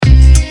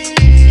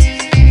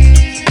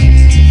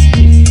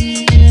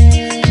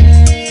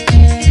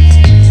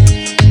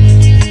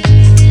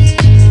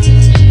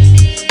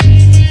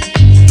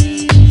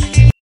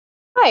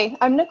Hi,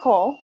 I'm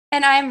Nicole.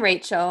 And I'm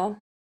Rachel.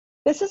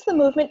 This is the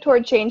Movement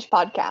Toward Change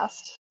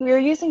podcast. We are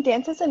using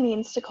dance as a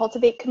means to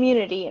cultivate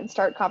community and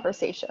start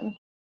conversation.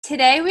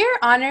 Today, we are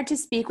honored to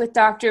speak with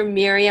Dr.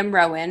 Miriam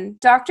Rowan.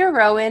 Dr.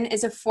 Rowan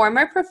is a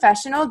former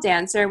professional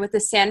dancer with the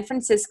San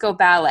Francisco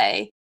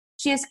Ballet.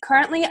 She is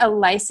currently a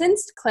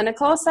licensed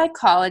clinical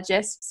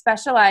psychologist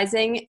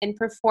specializing in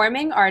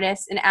performing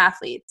artists and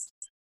athletes.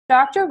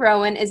 Dr.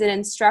 Rowan is an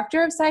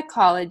instructor of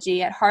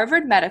psychology at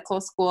Harvard Medical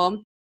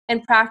School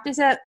and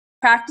practices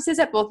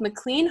at both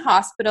McLean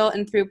Hospital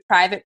and through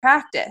private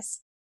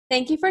practice.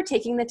 Thank you for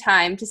taking the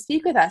time to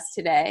speak with us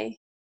today.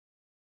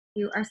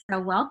 You are so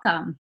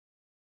welcome.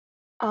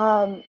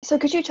 So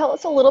could you tell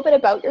us a little bit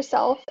about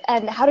yourself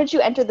and how did you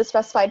enter the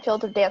specified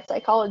field of dance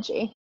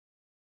psychology?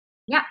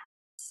 Yeah.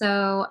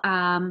 So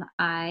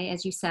I,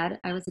 as you said,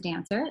 I was a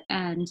dancer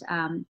and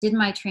did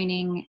my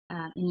training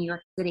in New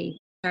York City,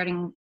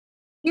 starting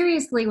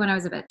seriously when I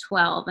was about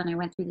 12. And I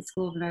went through the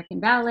School of American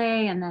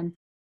Ballet and then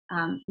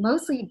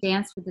mostly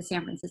danced with the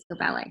San Francisco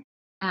Ballet.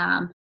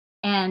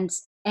 And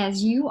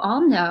as you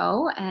all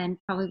know, and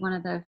probably one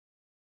of the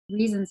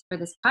reasons for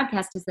this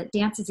podcast is that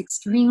dance is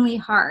extremely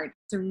hard.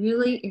 It's a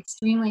really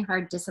extremely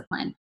hard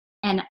discipline.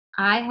 And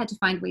I had to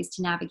find ways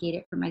to navigate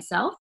it for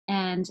myself.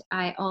 And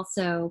I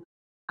also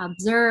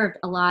observed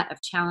a lot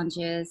of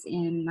challenges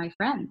in my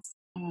friends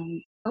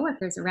and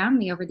coworkers around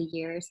me over the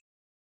years.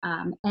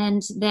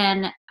 And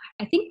then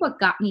I think what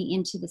got me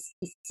into the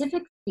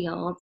specific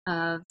field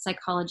of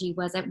psychology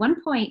was at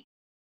one point,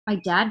 my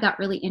dad got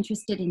really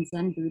interested in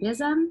Zen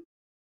Buddhism.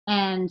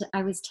 And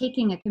I was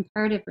taking a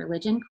comparative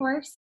religion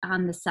course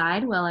on the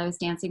side while I was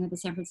dancing with the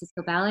San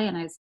Francisco Ballet. And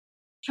I was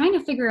trying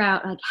to figure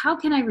out, like, how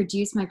can I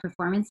reduce my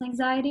performance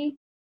anxiety?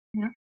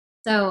 Yeah.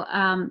 So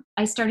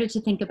I started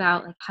to think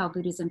about like how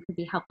Buddhism could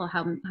be helpful,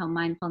 how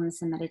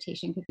mindfulness and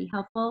meditation could be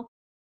helpful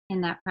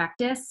in that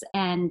practice,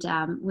 and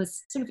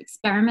was sort of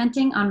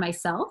experimenting on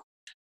myself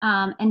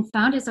and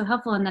found it so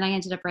helpful. And then I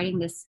ended up writing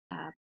this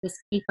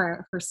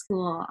paper for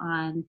school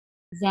on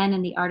Zen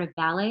and the Art of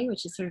Ballet,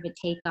 which is sort of a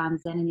take on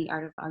Zen and the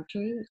Art of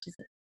Archery, which is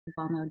a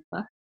well-known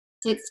book.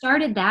 So it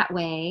started that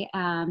way.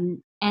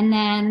 And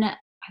then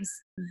I was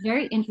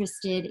very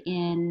interested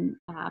in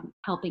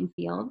helping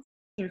fields,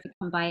 sort of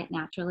come by it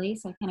naturally.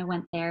 So I kind of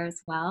went there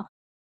as well.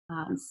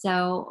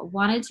 So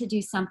wanted to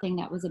do something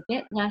that was a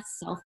bit less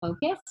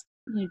self-focused.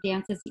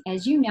 Dance,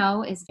 as you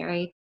know, is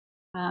very,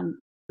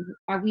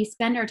 we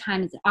spend our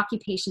time as an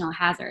occupational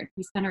hazard.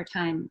 We spend our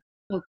time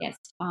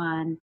focused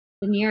on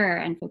the mirror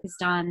and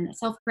focused on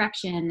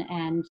self-correction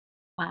and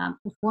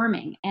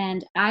performing.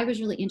 And I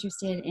was really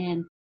interested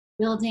in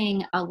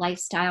building a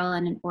lifestyle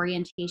and an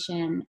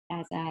orientation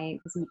as I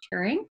was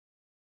maturing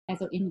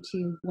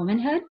into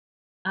womanhood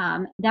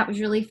that was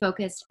really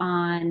focused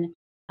on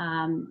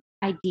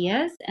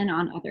ideas and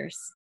on others.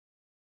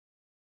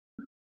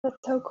 That's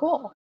so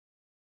cool.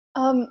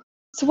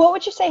 So what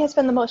would you say has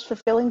been the most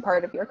fulfilling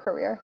part of your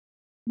career?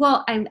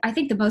 Well, I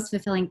think the most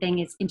fulfilling thing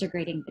is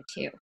integrating the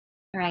two,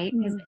 right?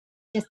 Because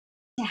just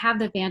to have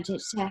the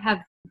advantage to have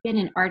been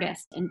an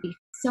artist and be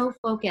so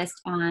focused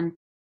on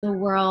the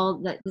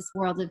world, this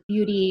world of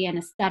beauty and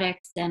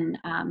aesthetics and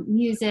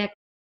music,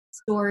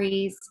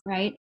 stories,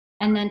 right?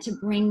 And then to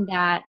bring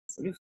that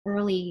sort of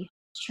early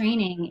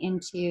training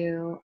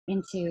into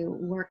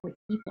work with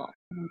people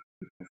and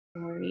people's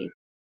stories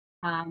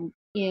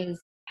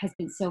has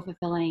been so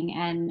fulfilling.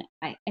 And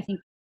I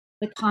think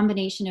the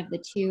combination of the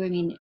two, I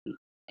mean,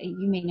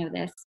 you may know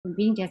this from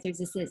being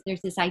dancers,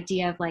 there's this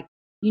idea of like,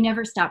 you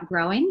never stop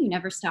growing, you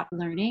never stop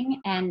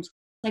learning. And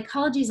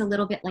psychology is a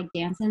little bit like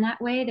dance in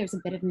that way. There's a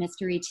bit of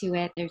mystery to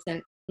it.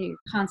 You're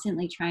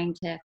constantly trying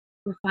to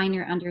refine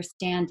your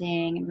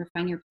understanding and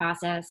refine your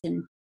process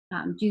and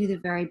do the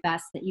very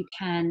best that you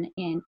can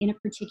in a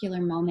particular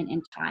moment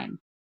in time.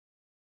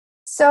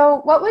 So,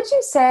 what would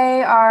you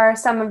say are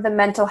some of the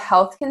mental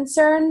health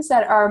concerns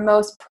that are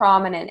most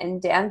prominent in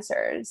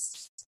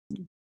dancers?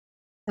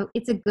 So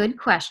it's a good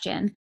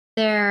question.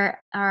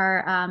 There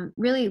are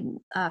really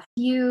a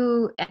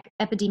few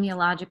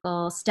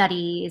epidemiological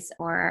studies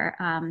or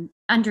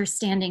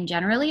understanding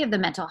generally of the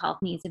mental health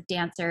needs of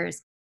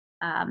dancers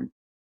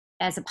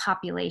as a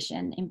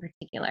population in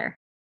particular.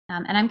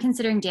 And I'm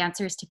considering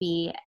dancers to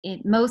be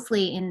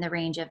mostly in the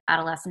range of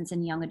adolescents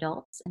and young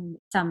adults and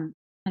some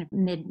kind of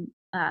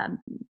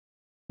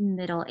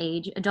middle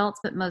age adults,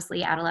 but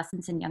mostly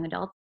adolescents and young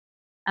adults.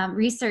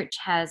 Research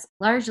has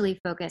largely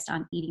focused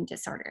on eating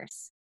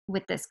disorders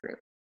with this group,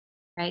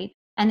 right?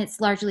 And it's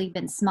largely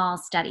been small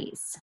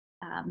studies.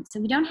 So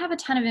we don't have a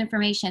ton of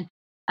information.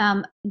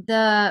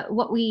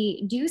 What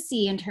we do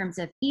see in terms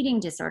of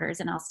eating disorders,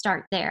 and I'll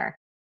start there,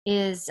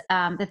 is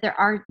that there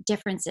are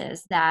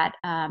differences that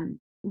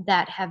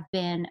have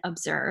been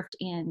observed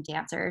in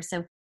dancers.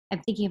 So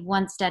I'm thinking of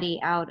one study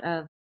out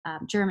of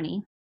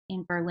Germany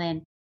in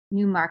Berlin,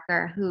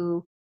 Newmarker,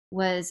 who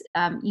was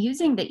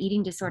using the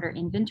eating disorder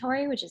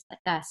inventory, which is like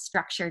a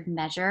structured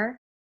measure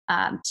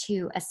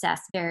to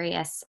assess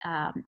various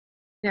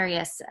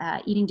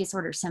eating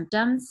disorder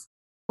symptoms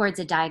towards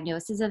a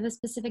diagnosis of a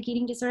specific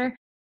eating disorder.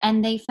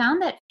 And they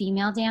found that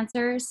female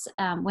dancers,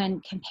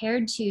 when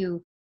compared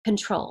to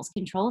controls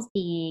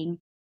being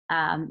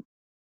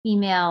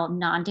female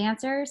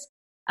non-dancers,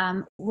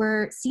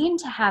 were seen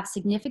to have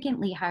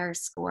significantly higher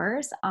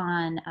scores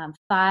on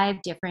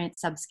 5 different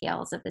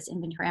subscales of this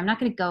inventory. I'm not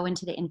going to go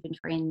into the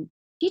inventory in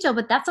detail,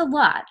 but that's a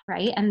lot,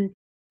 right? And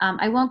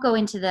I won't go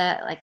into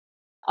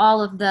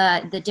all of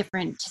the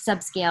different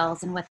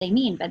subscales and what they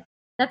mean, but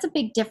that's a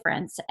big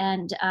difference.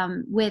 And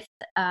with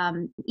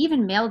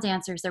even male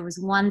dancers, there was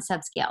one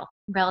subscale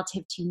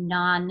relative to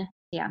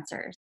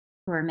non-dancers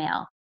who are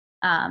male,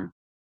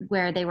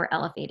 where they were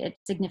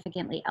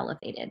significantly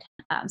elevated.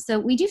 So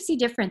we do see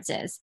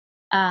differences.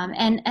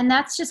 And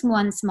that's just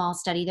one small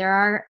study. There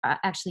are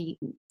actually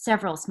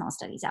several small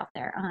studies out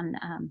there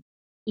on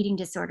eating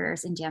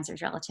disorders in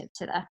dancers relative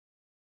to the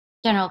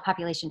general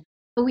population.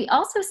 But we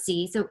also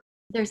see, so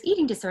there's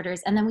eating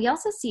disorders, and then we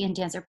also see in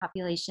dancer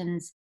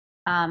populations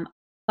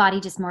body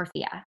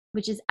dysmorphia,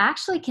 which is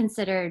actually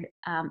considered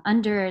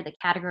under the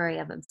category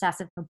of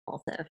obsessive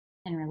compulsive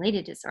and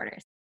related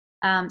disorders.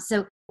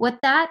 So what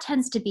that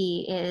tends to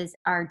be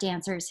are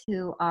dancers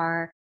who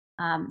are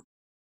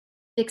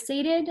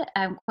fixated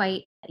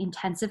quite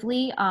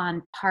intensively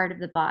on part of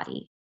the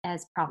body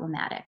as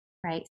problematic,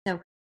 right?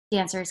 So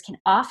dancers can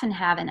often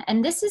have,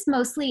 and this is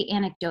mostly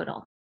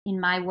anecdotal in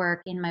my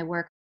work, in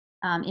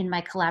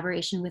my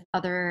collaboration with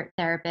other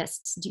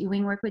therapists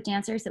doing work with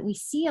dancers, that we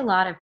see a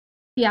lot of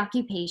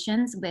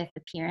preoccupations with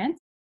appearance,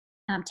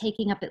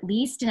 taking up at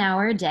least an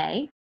hour a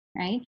day,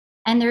 right?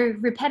 And they're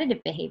repetitive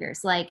behaviors,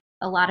 like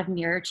a lot of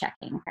mirror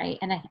checking, right?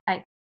 And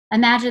I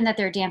imagine that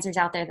there are dancers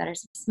out there that are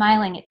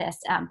smiling at this.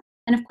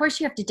 And of course,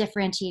 you have to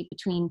differentiate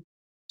between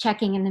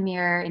checking in the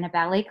mirror in a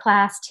ballet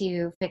class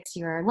to fix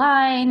your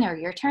line or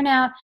your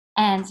turnout,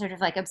 and sort of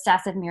like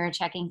obsessive mirror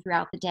checking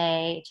throughout the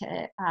day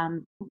to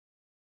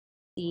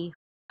see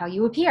how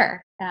you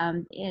appear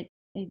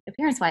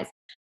appearance-wise.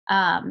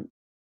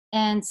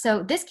 And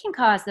so this can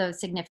cause those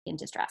significant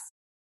distress,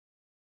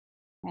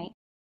 right?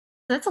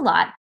 So that's a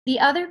lot. The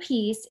other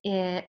piece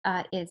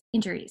is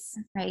injuries,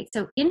 right?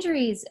 So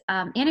injuries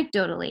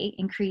anecdotally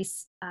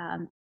increase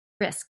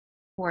risk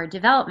for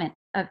development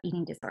of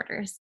eating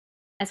disorders,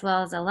 as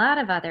well as a lot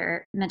of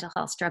other mental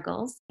health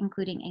struggles,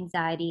 including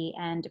anxiety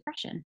and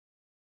depression,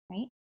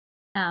 right?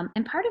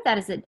 And part of that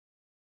is that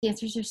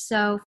dancers are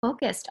so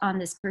focused on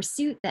this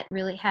pursuit that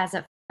really has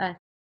a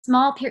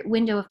small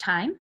window of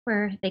time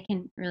where they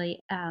can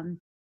really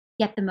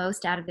get the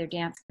most out of their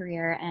dance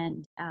career.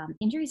 And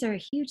injuries are a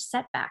huge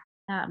setback.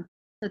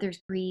 So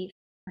there's grief,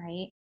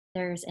 right?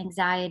 There's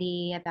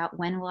anxiety about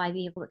when will I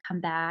be able to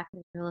come back.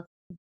 There's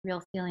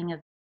real feeling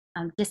of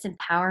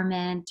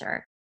disempowerment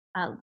or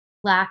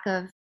lack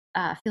of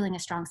feeling a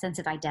strong sense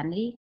of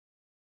identity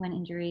when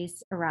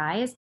injuries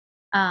arise.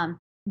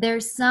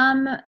 There's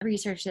some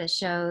research that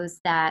shows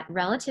that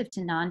relative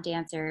to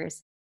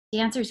non-dancers,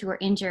 dancers who are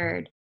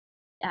injured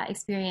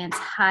experience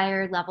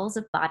higher levels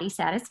of body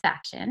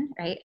satisfaction,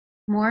 right?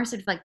 More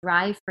sort of like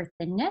drive for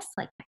thinness,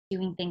 like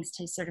doing things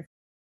to sort of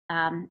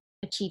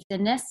achieve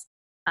thinness,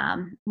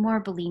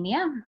 more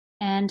bulimia,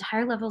 and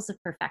higher levels of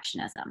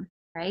perfectionism,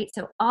 right?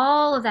 So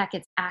all of that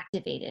gets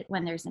activated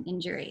when there's an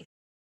injury,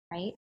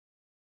 right?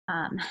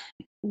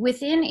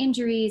 Within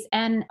injuries,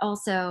 and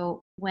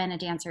also when a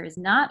dancer is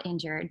not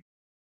injured,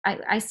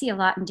 I see a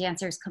lot in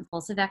dancers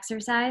compulsive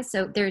exercise.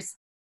 So this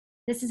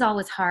is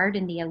always hard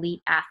in the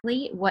elite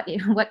athlete.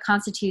 What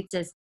constitutes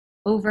as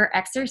over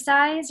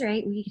exercise,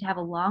 right? We could have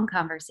a long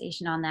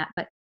conversation on that,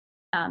 but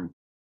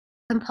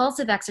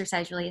compulsive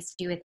exercise really has to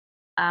do with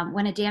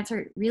when a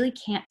dancer really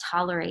can't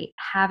tolerate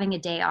having a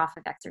day off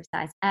of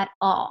exercise at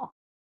all.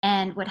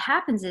 And what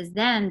happens is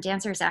then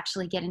dancers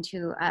actually get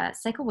into a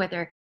cycle where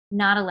they're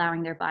not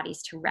allowing their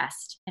bodies to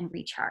rest and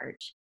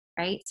recharge,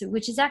 right? So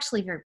which is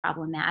actually very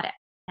problematic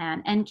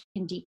and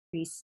can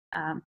decrease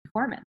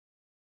performance,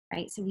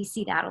 right? So we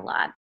see that a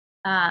lot.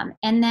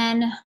 And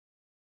then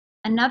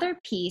another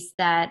piece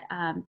that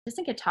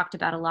doesn't get talked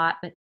about a lot,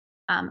 but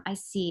I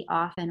see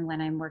often when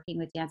I'm working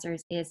with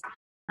dancers is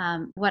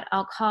what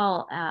I'll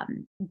call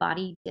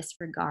body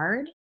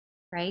disregard,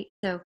 right?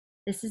 So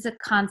this is a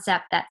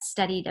concept that's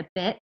studied a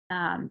bit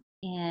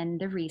in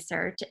the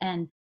research,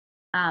 and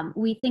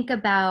we think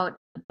about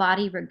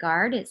body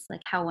regard. It's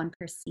like how one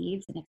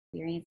perceives and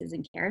experiences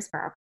and cares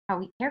for how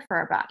we care for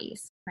our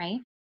bodies, right?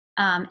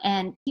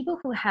 And people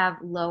who have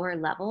lower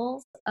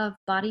levels of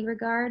body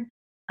regard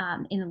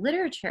in the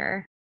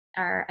literature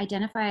are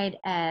identified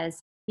as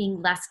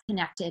being less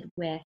connected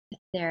with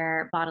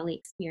their bodily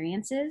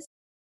experiences,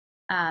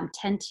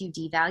 tend to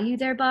devalue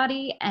their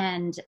body,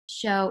 and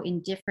show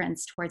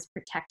indifference towards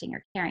protecting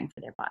or caring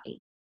for their body,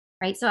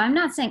 right? So I'm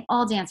not saying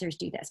all dancers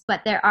do this,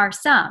 but there are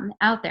some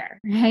out there,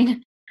 right,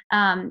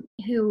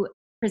 who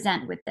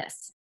present with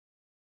this,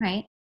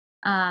 right?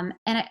 And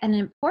an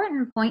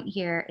important point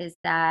here is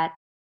that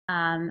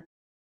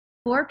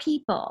for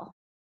people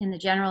in the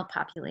general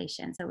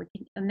population, so we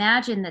can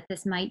imagine that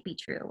this might be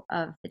true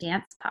of the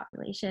dance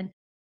population,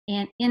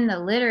 and in the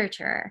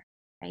literature,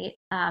 right?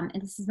 And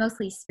this is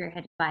mostly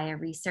spearheaded by a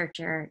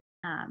researcher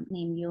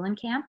named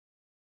Eulenkamp.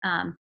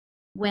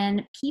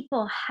 when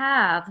people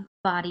have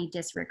body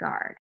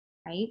disregard,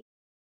 right?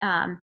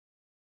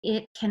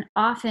 It can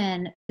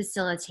often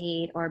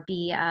facilitate or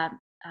be a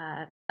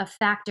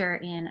factor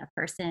in a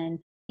person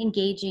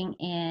engaging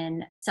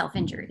in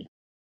self-injury,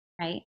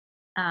 right?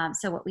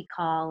 So what we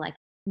call like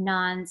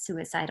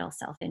non-suicidal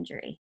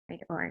self-injury,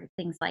 right? Or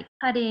things like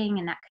cutting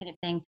and that kind of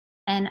thing.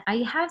 And I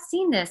have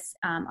seen this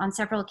on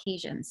several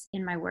occasions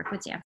in my work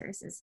with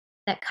dancers, is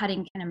that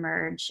cutting can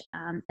emerge,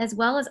 as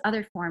well as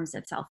other forms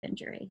of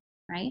self-injury,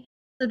 right?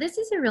 So this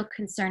is a real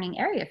concerning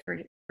area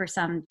for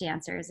some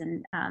dancers,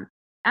 and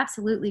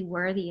absolutely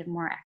worthy of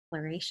more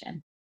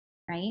exploration,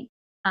 right?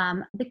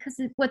 Because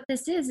what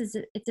this is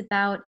it's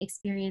about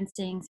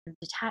experiencing sort of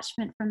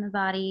detachment from the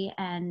body,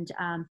 and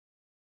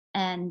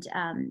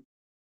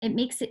it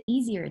makes it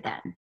easier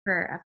then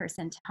for a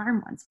person to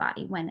harm one's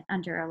body when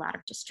under a lot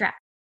of distress,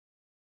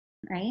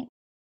 right?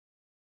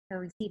 So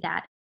we see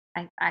that.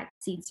 I've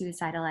seen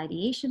suicidal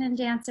ideation in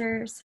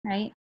dancers,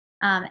 right?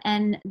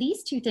 And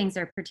these two things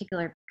are of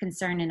particular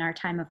concern in our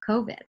time of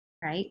COVID,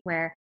 right?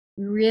 Where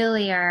we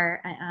really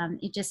are,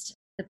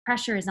 the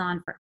pressure is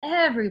on for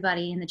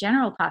everybody in the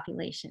general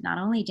population, not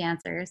only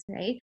dancers,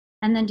 right?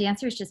 And then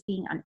dancers just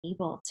being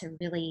unable to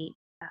really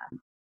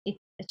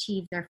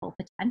achieve their full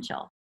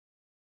potential,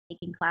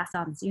 taking class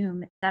on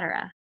Zoom,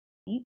 etc.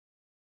 Right?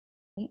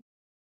 Right?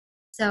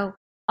 So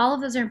all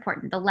of those are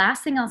important. The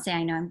last thing I'll say,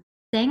 I know I'm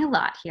saying a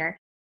lot here.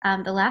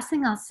 The last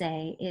thing I'll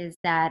say is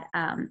that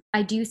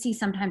I do see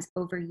sometimes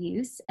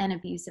overuse and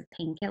abuse of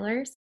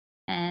painkillers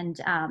and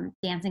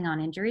dancing on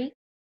injury,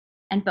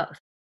 and both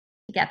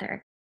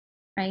together,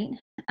 right?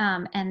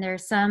 And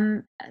there's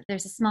a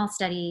small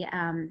study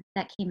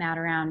that came out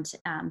around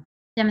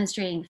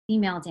demonstrating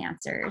female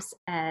dancers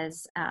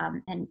as,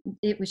 and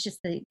it was just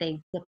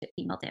they looked at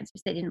female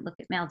dancers. They didn't look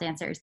at male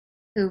dancers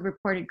who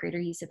reported greater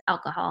use of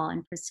alcohol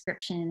and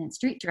prescription and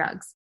street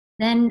drugs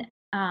than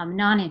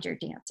non-injured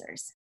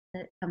dancers.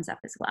 That comes up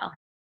as well,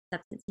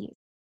 substance use.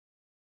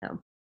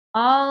 So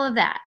all of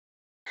that,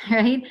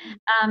 right,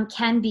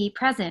 can be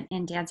present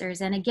in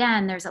dancers. And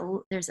again, there's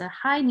a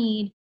high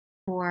need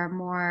for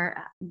more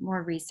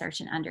research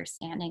and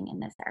understanding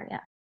in this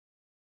area.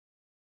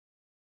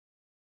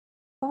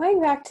 Going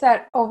back to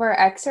that over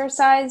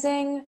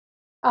exercising,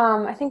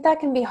 I think that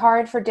can be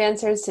hard for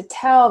dancers to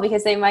tell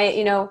because they might,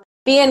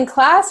 be in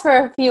class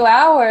for a few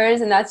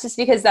hours, and that's just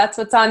because that's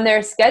what's on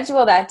their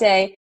schedule that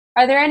day.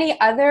 Are there any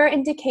other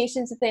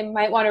indications that they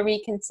might want to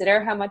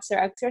reconsider how much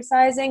they're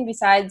exercising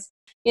besides,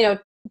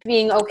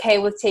 being okay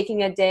with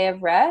taking a day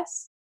of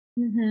rest?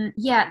 Mm-hmm.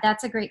 Yeah,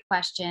 that's a great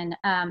question.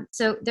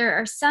 So there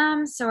are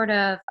some sort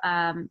of,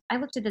 I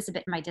looked at this a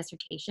bit in my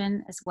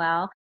dissertation as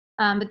well.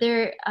 But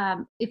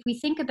if we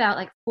think about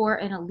like for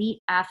an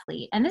elite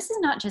athlete, and this is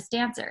not just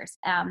dancers,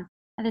 and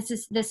this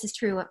is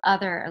true of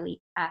other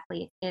elite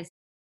athletes, is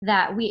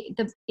that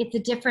it's a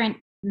different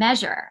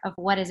measure of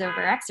what is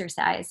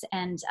overexercise.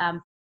 And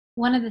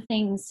one of the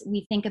things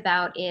we think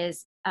about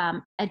is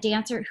a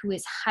dancer who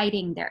is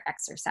hiding their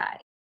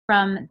exercise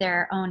from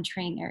their own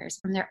trainers,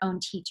 from their own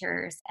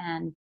teachers,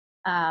 and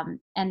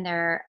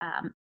their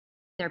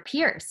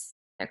peers,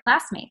 their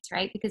classmates,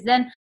 right? Because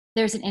then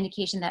there's an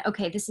indication that,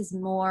 okay, this is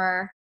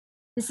more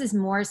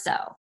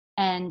so,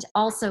 and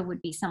also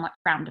would be somewhat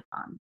frowned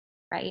upon,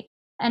 right?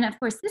 And of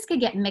course, this could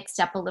get mixed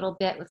up a little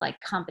bit with like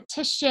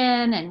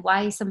competition and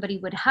why somebody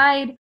would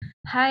hide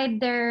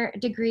their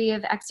degree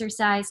of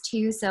exercise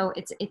too. So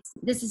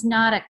this is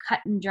not a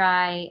cut and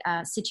dry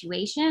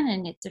situation,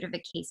 and it's sort of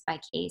a case by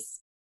case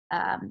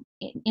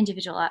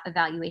individual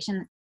evaluation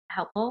that's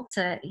helpful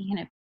to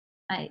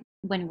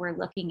when we're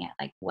looking at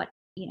like what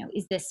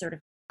is this sort of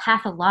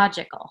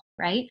pathological,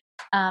 right?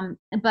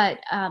 But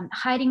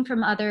hiding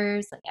from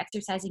others, like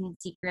exercising in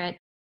secret,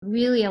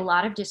 really a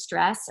lot of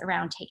distress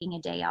around taking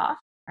a day off,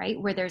 right?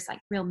 Where there's like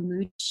real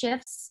mood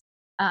shifts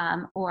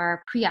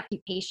or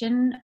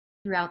preoccupation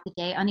throughout the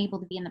day, unable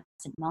to be in the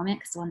present moment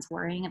because one's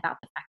worrying about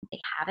the fact that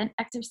they haven't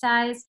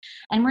exercised.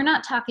 And we're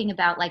not talking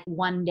about like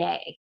one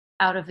day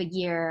out of a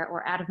year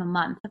or out of a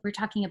month. We're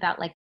talking about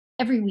like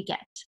every weekend,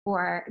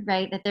 or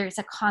right, that there's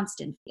a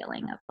constant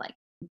feeling of like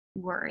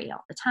worry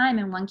all the time,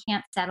 and one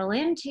can't settle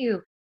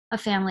into a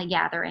family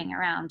gathering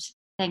around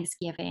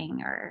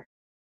Thanksgiving or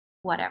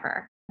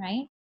whatever,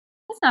 right?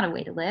 That's not a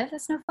way to live.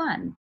 That's no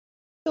fun.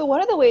 So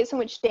what are the ways in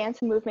which dance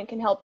and movement can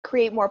help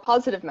create more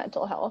positive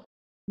mental health?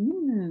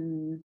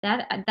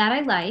 That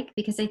I like,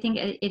 because I think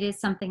it is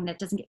something that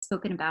doesn't get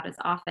spoken about as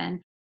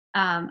often.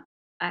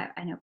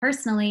 I know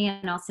personally,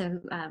 and also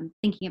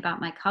thinking about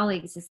my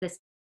colleagues, is this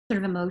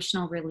sort of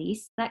emotional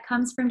release that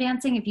comes from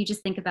dancing. If you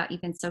just think about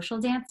even social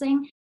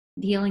dancing,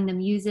 feeling the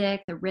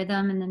music, the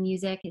rhythm in the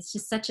music, it's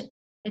just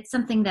it's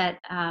something that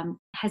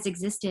has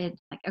existed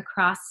like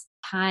across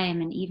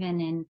time, and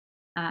even in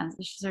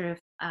sort of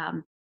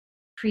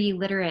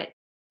pre-literate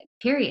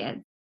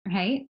period,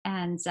 right?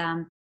 And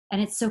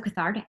it's so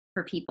cathartic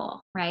for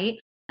people, right?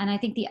 And I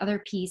think the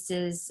other piece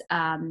is,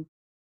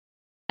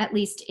 at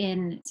least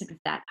in sort of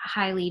that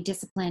highly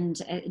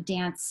disciplined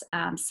dance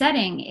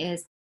setting,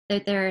 is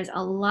that there's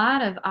a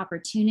lot of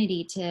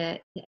opportunity to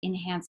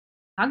enhance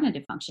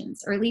cognitive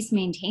functions, or at least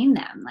maintain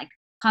them, like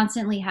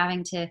constantly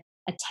having to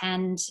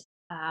attend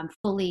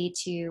fully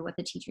to what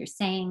the teacher is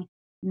saying,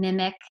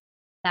 mimic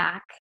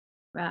back,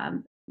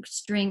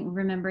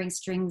 remembering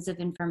strings of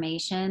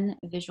information,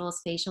 visual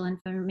spatial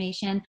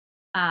information,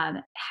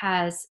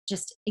 has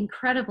just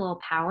incredible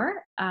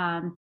power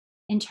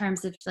in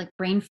terms of like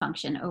brain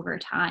function over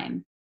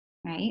time,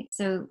 right?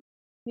 So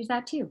there's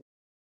that too.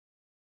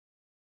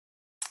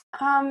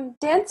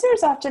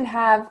 Dancers often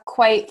have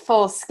quite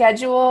full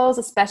schedules,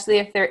 especially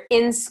if they're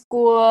in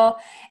school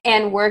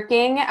and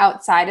working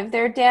outside of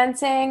their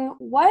dancing.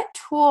 What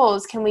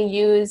tools can we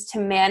use to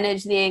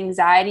manage the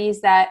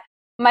anxieties that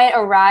might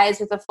arise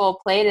with a full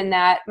plate and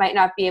that might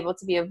not be able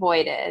to be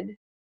avoided?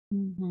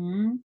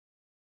 Mm-hmm.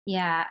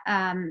 Yeah.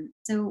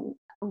 So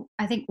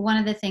I think one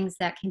of the things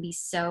that can be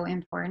so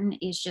important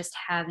is just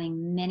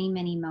having many,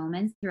 many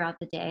moments throughout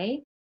the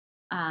day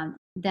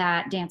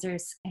that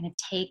dancers kind of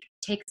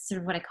take sort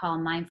of what I call a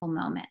mindful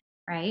moment,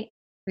 right?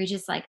 Where you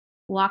just like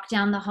walk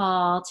down the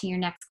hall to your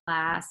next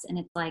class and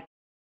it's like,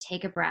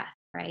 take a breath,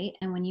 right?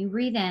 And when you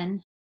breathe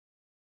in,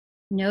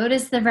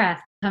 notice the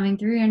breath coming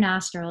through your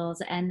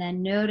nostrils and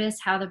then notice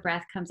how the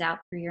breath comes out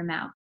through your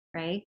mouth,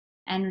 right?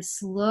 And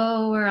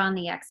slower on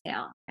the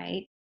exhale,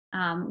 right?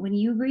 When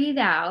you breathe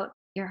out,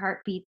 your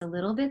heart beats a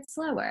little bit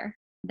slower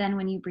than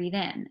when you breathe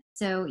in.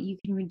 So you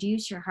can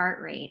reduce your heart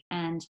rate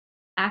and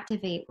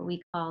activate what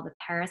we call the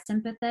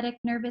parasympathetic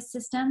nervous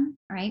system,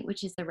 right?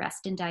 Which is the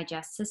rest and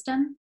digest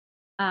system.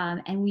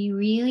 And we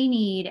really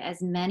need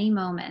as many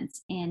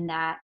moments in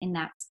that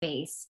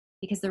space,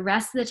 because the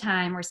rest of the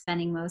time we're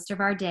spending most of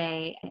our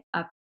day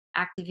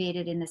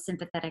activated in the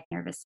sympathetic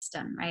nervous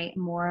system, right?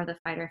 More of the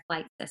fight or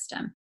flight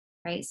system,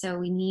 right? So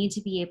we need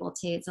to be able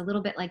to, it's a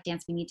little bit like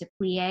dance, we need to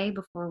plie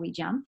before we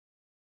jump,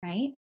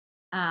 right?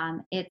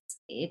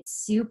 It's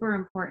super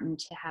important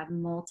to have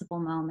multiple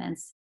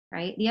moments,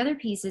 right? The other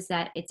piece is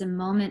that it's a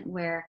moment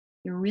where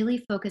you're really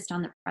focused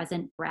on the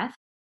present breath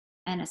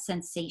and a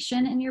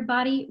sensation in your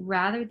body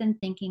rather than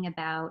thinking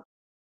about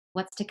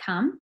what's to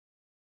come,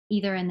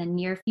 either in the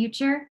near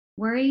future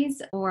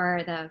worries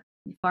or the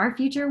far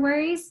future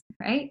worries,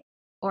 right?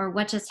 Or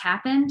what just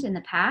happened in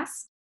the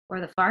past or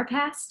the far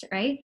past,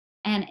 right?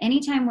 And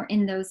anytime we're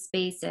in those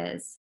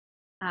spaces,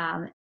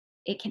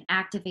 it can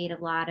activate a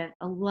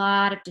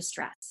lot of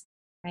distress,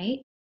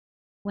 right?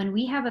 When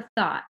we have a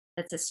thought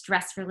that's a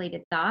stress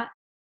related thought,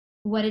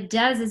 what it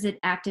does is it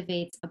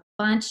activates a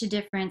bunch of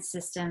different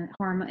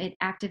it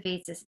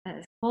activates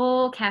a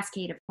whole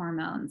cascade of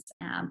hormones,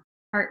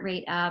 heart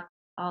rate up,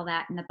 all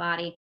that in the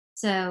body.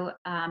 So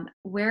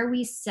where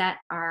we set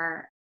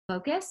our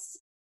focus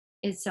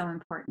is so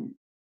important,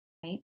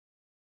 right?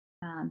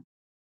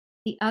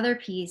 The other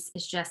piece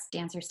is just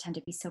dancers tend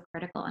to be so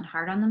critical and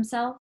hard on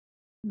themselves,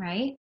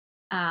 right?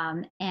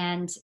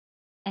 And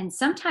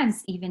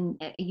sometimes even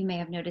you may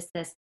have noticed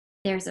this,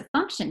 there's a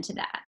function to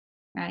that,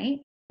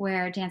 right?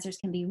 Where dancers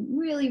can be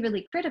really,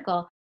 really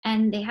critical,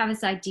 and they have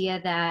this idea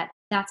that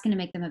that's going to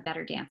make them a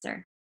better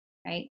dancer,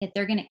 right? That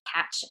they're going to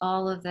catch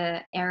all of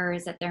the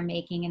errors that they're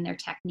making in their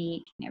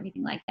technique and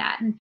everything like that.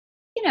 And,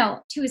 you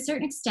know, to a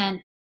certain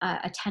extent,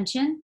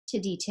 attention to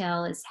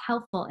detail is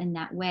helpful in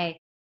that way.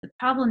 The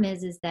problem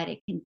is that it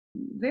can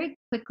very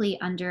quickly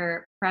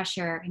under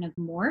pressure kind of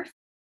morph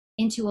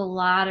into a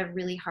lot of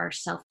really harsh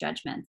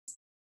self-judgments,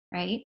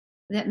 right?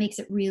 That makes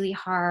it really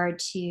hard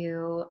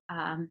to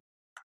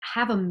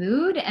have a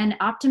mood and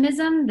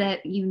optimism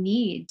that you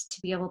need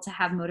to be able to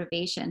have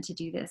motivation to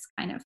do this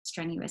kind of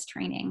strenuous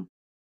training.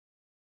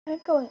 Kind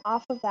of going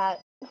off of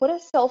that, what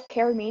does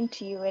self-care mean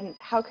to you, and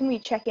how can we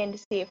check in to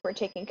see if we're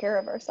taking care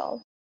of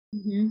ourselves?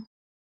 Mm-hmm.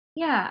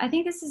 Yeah, I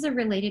think this is a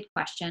related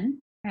question,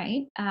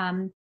 right?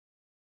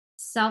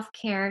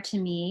 Self-care to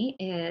me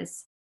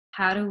is,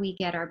 how do we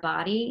get our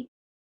body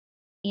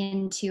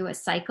into a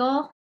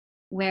cycle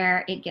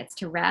where it gets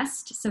to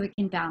rest so it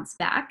can bounce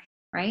back,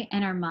 right?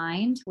 And our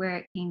mind where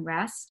it can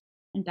rest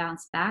and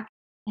bounce back.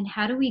 And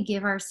how do we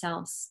give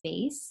ourselves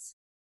space,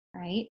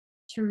 right?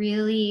 To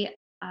really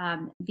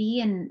be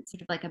in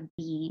sort of like a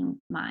being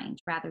mind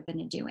rather than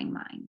a doing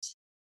mind,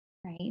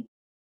 right?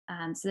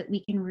 So that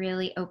we can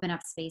really open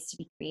up space to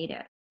be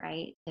creative,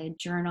 right? To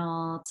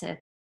journal, to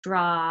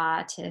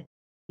draw, to,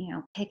 you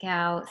know, pick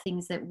out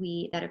things that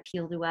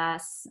appeal to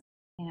us,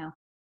 you know,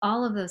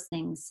 all of those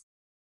things,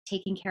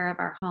 taking care of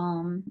our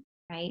home,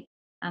 right?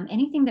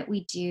 Anything that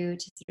we do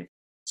to sort of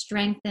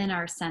strengthen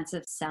our sense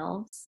of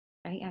selves,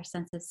 right? Our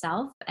sense of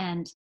self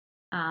and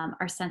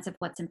our sense of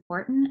what's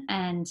important.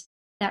 And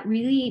that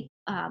really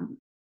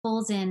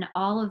pulls in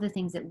all of the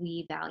things that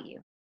we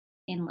value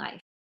in life,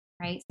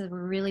 right? So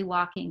we're really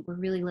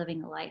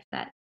living a life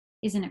that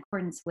is in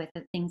accordance with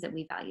the things that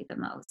we value the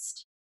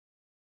most,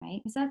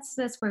 right? Because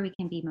that's where we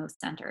can be most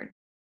centered.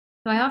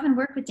 So I often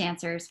work with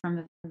dancers from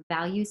a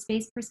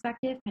values-based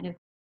perspective, kind of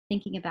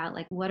thinking about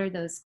like, what are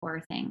those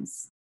core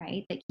things,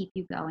 right, that keep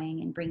you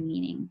going and bring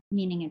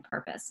meaning and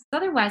purpose. So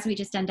otherwise, we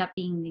just end up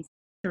being these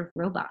sort of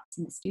robots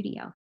in the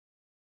studio.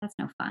 That's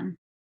no fun.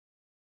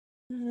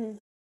 Mm-hmm.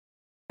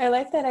 I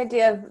like that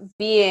idea of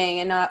being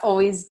and not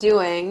always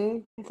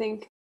doing. I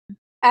think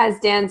as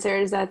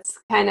dancers, that's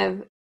kind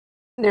of,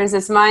 there's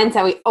this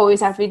mindset we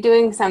always have to be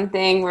doing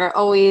something. We're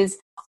always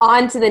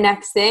on to the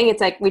next thing.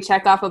 It's like we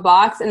check off a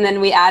box and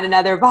then we add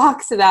another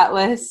box to that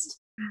list.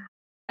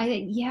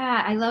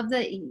 I love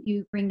that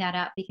you bring that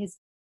up, because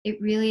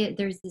it really,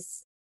 there's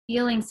this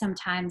feeling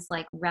sometimes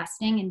like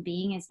resting and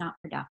being is not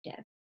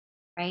productive,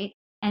 right?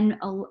 And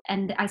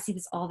I see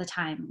this all the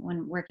time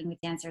when working with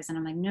dancers, and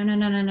I'm like, no, no,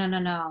 no, no, no, no,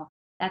 no.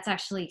 That's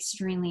actually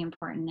extremely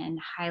important and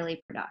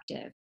highly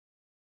productive.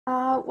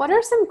 What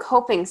are some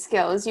coping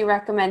skills you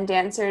recommend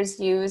dancers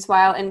use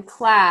while in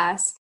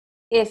class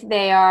if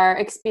they are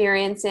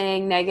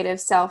experiencing negative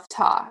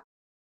self-talk?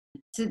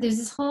 So there's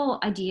this whole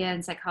idea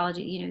in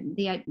psychology,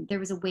 there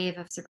was a wave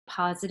of sort of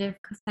positive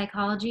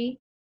psychology,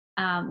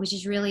 which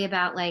is really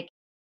about like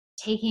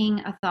taking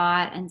a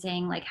thought and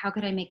saying like, how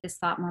could I make this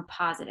thought more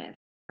positive,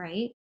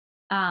 right?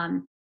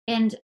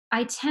 And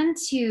I tend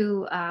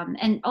to,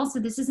 and also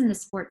this is in the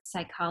sports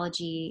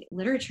psychology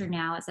literature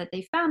now, is that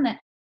they found that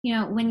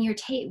when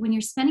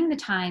you're spending the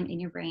time in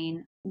your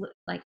brain,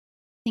 like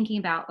thinking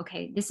about,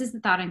 okay, this is the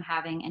thought I'm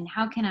having, and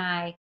how can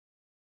I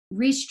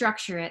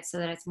restructure it so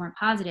that it's more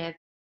positive,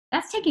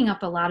 that's taking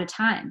up a lot of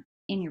time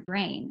in your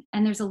brain.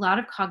 And there's a lot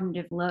of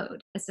cognitive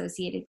load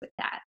associated with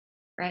that,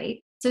 right?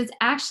 So it's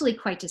actually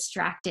quite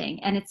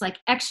distracting. And it's like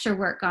extra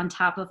work on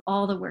top of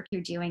all the work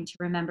you're doing to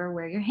remember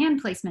where your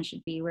hand placement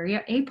should be, where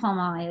your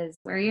épaulement is,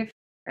 where you're,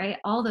 right?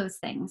 All those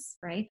things,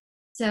 right?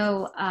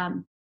 So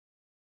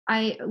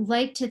I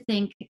like to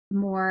think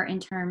more in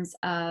terms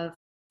of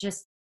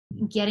just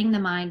getting the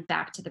mind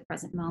back to the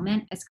present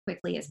moment as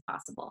quickly as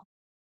possible,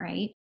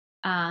 right?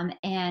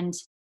 And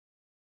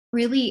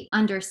really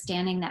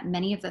understanding that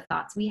many of the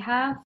thoughts we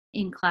have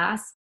in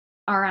class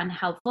are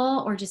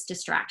unhelpful or just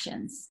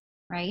distractions,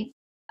 right?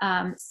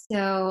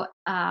 So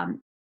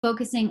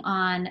focusing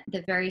on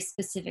the very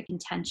specific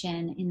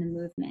intention in the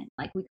movement,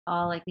 like we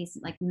call like these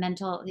like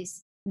mental,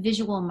 these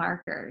visual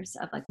markers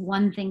of like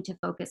one thing to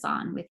focus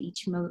on with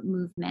each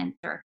movement,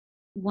 or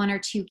one or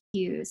two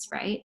cues,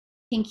 right?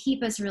 Can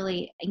keep us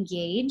really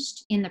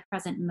engaged in the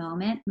present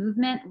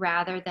movement,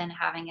 rather than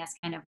having us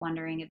kind of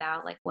wondering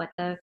about like what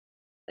the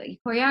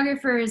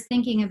choreographer is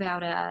thinking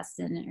about us,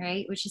 and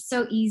right, which is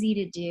so easy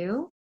to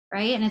do,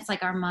 right? And it's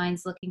like our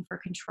minds looking for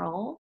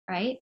control,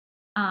 right?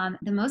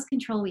 The most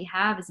control we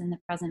have is in the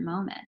present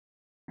moment,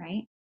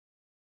 right?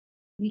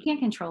 We can't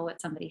control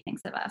what somebody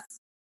thinks of us.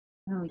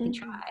 We can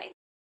try.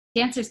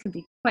 Dancers can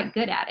be quite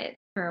good at it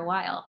for a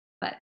while,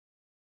 but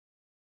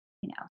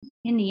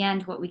in the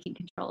end, what we can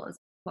control is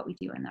what we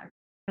do in our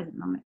present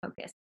moment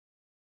focus.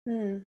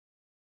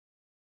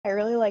 I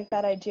really like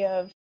that idea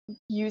of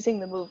using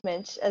the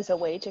movement as a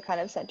way to kind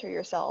of center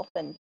yourself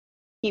and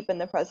keep in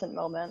the present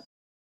moment.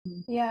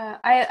 Yeah,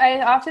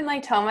 I often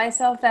like tell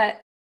myself that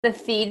the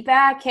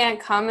feedback can't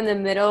come in the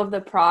middle of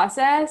the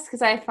process,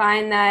 because I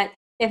find that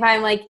if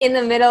I'm like in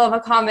the middle of a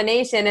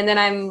combination and then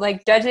I'm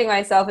like judging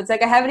myself, it's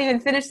like I haven't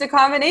even finished the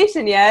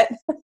combination yet.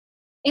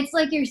 It's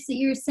like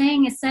you're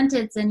saying a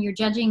sentence and you're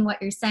judging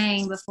what you're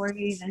saying before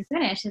you even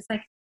finish. It's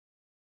like,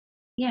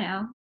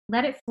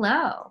 let it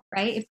flow,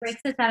 right? It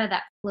breaks us out of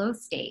that flow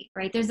state,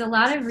 right? There's a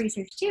lot of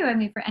research too. I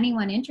mean, for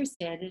anyone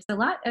interested, there's a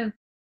lot of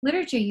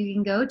literature you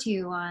can go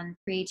to on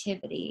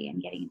creativity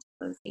and getting into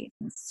flow states.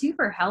 And it's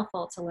super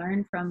helpful to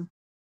learn from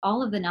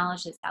all of the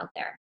knowledge that's out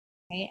there,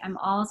 right? I'm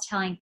always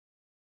telling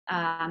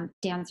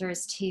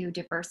dancers to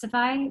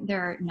diversify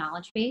their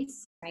knowledge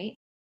base, right?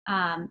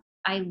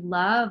 I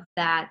love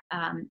that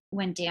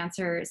when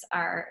dancers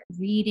are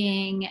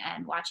reading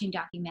and watching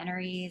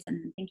documentaries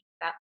and thinking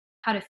about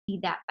how to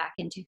feed that back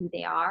into who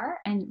they are,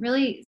 and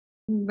really,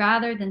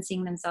 rather than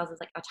seeing themselves as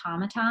like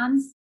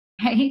automatons,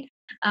 right?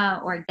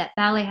 Or that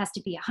ballet has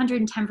to be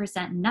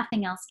 110%,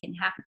 nothing else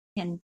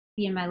can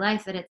be in my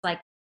life. That it's like,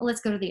 well, let's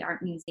go to the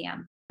art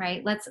museum,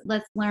 right? Let's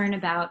learn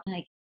about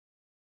like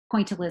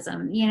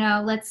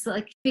pointillism, let's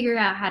like figure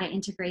out how to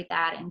integrate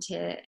that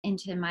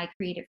into my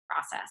creative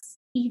process,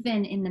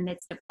 even in the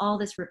midst of all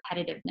this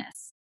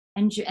repetitiveness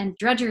and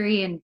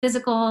drudgery and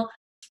physical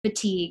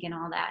fatigue and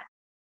all that.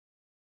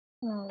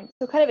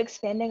 So kind of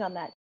expanding on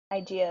that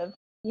idea of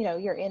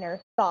your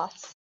inner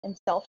thoughts and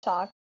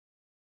self-talk,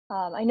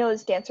 I know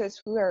as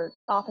dancers we are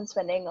often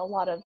spending a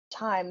lot of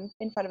time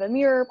in front of a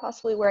mirror,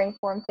 possibly wearing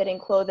form-fitting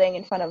clothing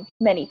in front of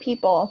many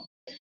people.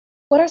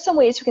 What are some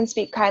ways we can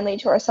speak kindly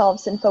to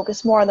ourselves and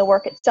focus more on the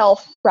work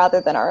itself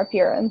rather than our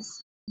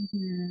appearance?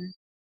 Mm-hmm.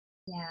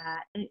 Yeah,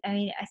 I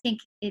mean, I think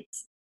it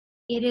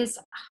is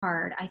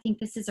hard. I think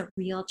this is a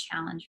real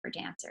challenge for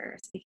dancers,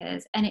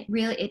 because, and it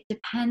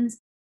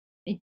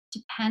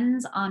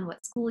depends on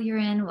what school you're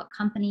in, what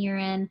company you're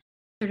in,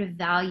 sort of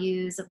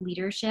values of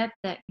leadership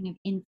that kind of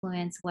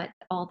influence what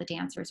all the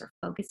dancers are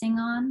focusing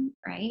on,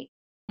 right?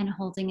 And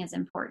holding as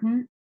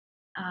important.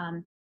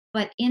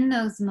 But in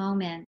those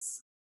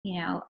moments,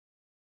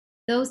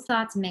 those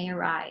thoughts may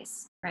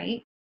arise,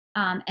 right?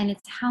 And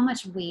it's how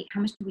much do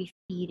we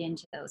feed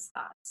into those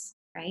thoughts,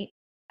 right?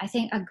 I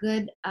think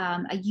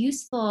a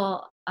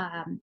useful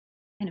kind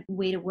of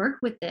way to work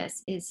with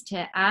this is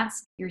to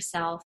ask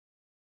yourself,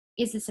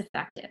 is this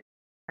effective,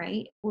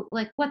 right?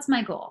 Like, what's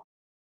my goal,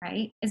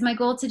 right? Is my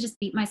goal to just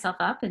beat myself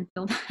up and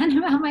feel bad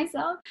about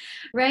myself,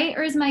 right?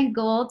 Or is my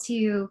goal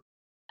to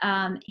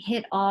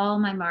hit all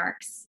my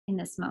marks in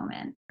this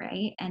moment,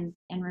 right? And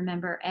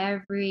remember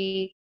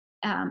every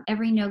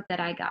note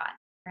that I got,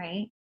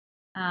 right?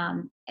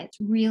 It's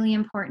really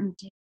important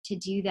to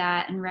do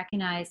that and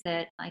recognize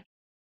that, like,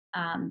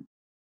 um,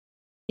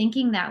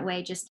 thinking that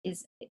way just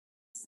is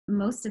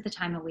most of the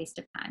time a waste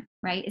of time,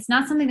 right? It's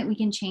not something that we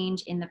can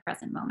change in the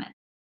present moment,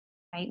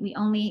 right?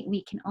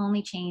 We can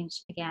only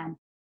change, again,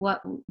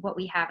 what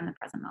we have in the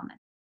present moment,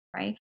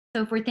 right?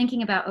 So if we're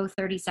thinking about,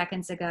 30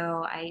 seconds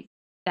ago I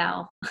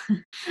fell,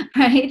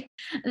 right?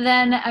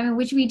 Then, I mean,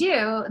 which we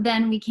do,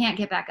 then we can't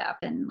get back up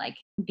and, like,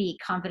 be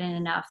confident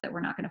enough that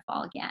we're not going to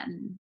fall again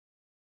and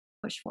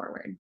push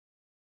forward.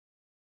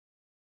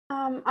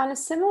 On a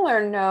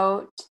similar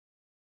note,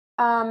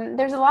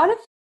 there's a lot of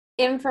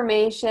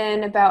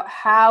information about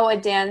how a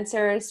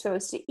dancer is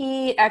supposed to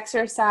eat,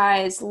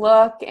 exercise,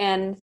 look,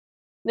 and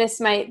this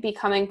might be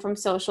coming from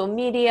social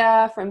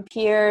media, from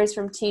peers,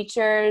 from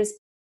teachers.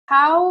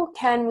 How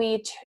can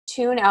we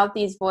tune out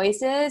these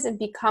voices and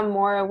become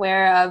more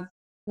aware of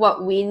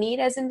what we need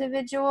as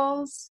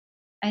individuals?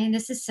 I mean,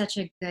 this is such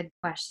a good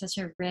question,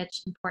 such a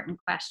rich, important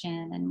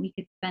question, and we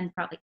could spend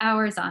probably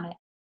hours on it.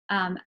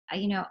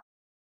 You know,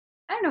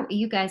 I don't know what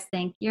you guys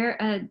think. You're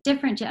a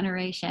different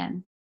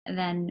generation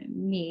than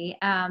me.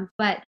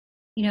 But,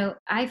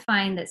 I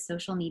find that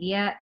social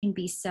media can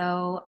be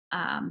so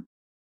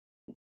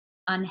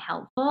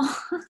unhelpful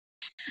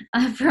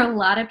for a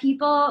lot of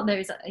people.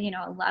 There's,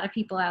 a lot of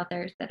people out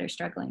there that are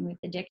struggling with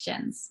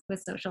addictions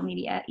with social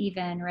media,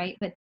 even, right?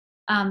 But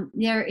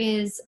there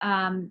is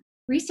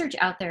research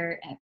out there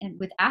and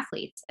with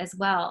athletes as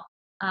well,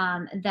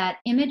 that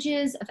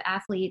images of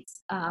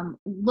athletes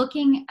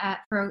looking at,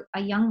 for a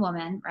young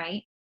woman,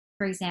 right?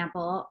 For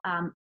example,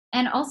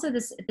 and also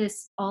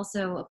this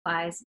also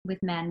applies with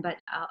men, but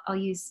I'll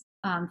use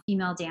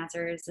female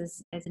dancers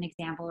as an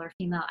example, or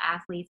female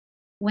athletes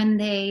when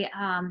they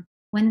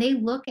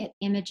look at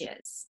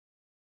images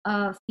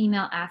of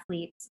female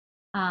athletes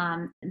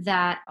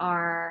that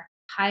are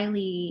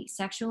highly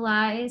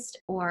sexualized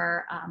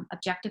or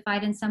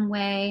objectified in some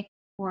way,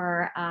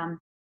 or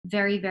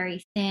very,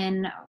 very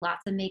thin,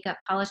 lots of makeup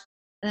polish,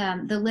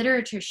 the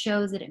literature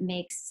shows that it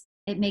makes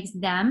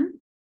them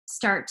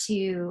start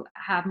to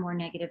have more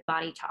negative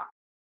body talk,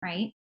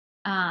 right?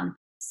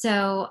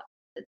 So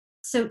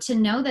to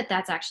know that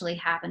that's actually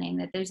happening,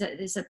 that there's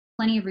a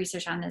plenty of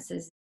research on this,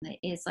 is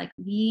like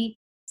we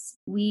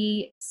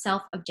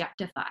self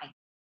objectify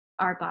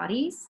our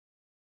bodies,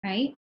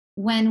 right,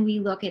 when we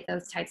look at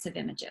those types of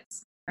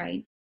images,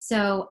 right?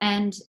 So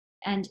and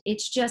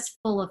it's just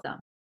full of them,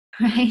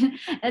 right?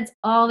 That's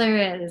all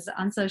there is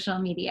on social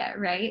media,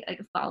 right?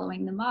 Like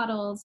following the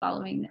models,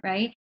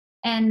 right?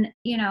 And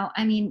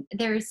I mean,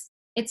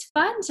 it's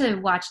fun to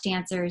watch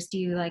dancers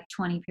do like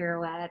 20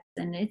 pirouettes,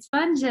 and it's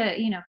fun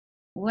to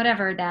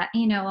whatever that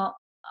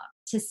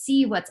to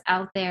see what's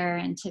out there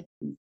and to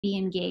be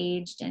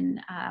engaged, and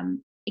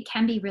it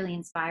can be really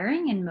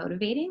inspiring and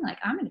motivating, like,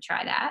 I'm going to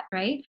try that,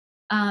 right?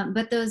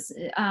 But those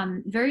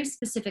very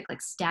specific,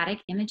 like,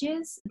 static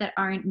images that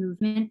aren't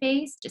movement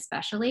based,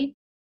 especially,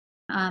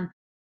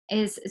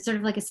 is sort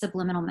of like a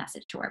subliminal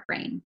message to our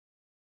brain,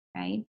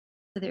 right?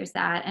 So there's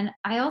that. And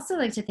I also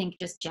like to think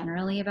just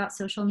generally about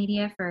social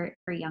media for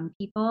young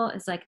people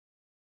is like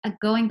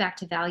going back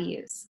to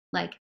values.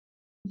 Like,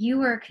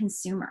 you are a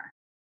consumer,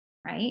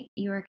 right?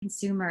 You're a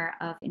consumer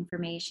of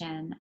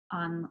information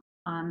online,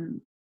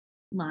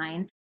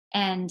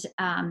 and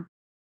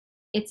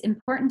it's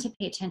important to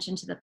pay attention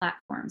to the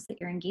platforms that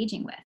you're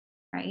engaging with,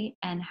 right?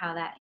 And how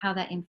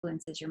that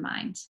influences your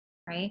mind,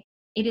 right?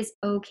 It is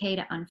okay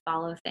to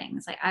unfollow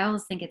things. Like, I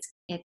always think it's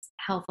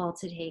helpful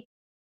to take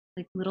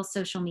like little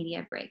social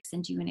media breaks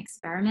and do an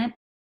experiment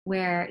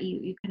where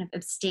you kind of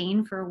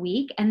abstain for a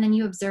week, and then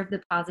you observe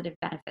the positive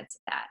benefits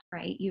of that,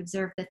 right? You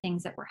observe the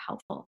things that were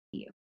helpful to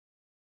you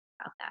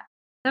about that.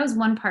 That was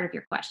one part of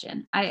your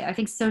question. I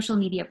think social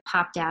media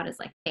popped out as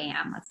like,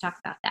 bam, let's talk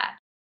about that.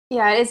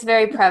 Yeah, it's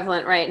very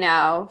prevalent right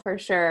now, for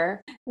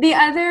sure. The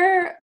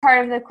other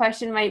part of the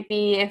question might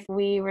be if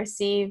we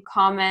receive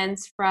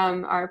comments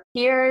from our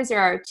peers or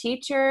our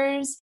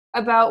teachers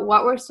about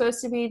what we're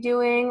supposed to be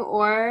doing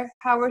or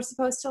how we're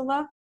supposed to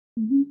look.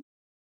 Mm-hmm.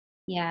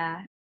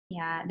 Yeah,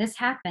 this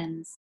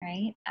happens,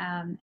 right?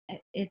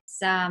 It's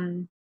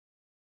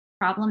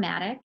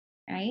problematic,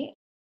 right?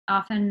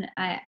 Often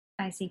I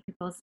see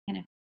people's kind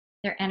of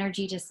their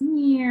energy just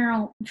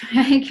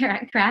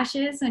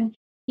crashes, and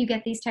you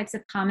get these types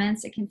of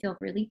comments. It can feel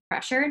really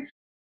pressured.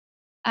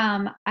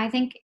 I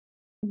think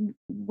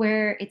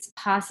where it's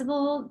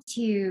possible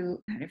to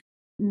kind of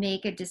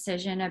make a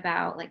decision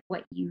about like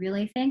what you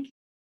really think,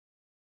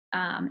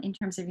 in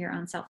terms of your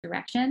own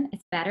self-direction,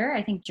 it's better.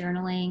 I think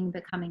journaling,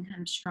 becoming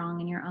kind of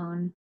strong in your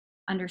own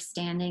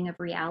understanding of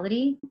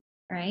reality,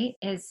 right,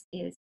 is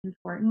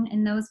important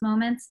in those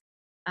moments.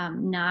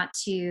 Not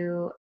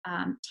to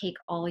take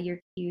all your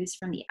cues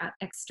from the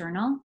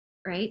external,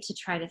 right? To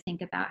try to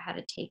think about how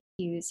to take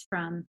cues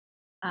from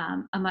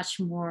a much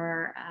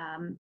more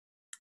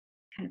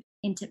kind of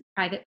into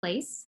private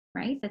place,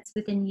 right? That's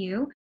within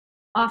you.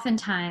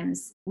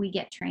 Oftentimes we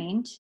get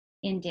trained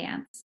in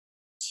dance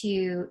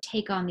to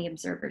take on the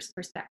observer's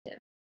perspective,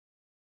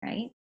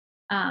 right?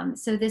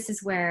 So this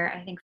is where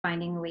I think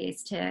finding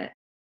ways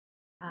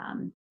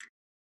um,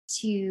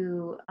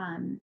 to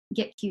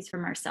get cues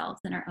from ourselves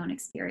and our own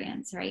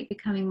experience, right?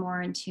 Becoming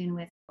more in tune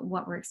with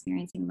what we're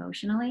experiencing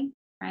emotionally,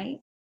 right?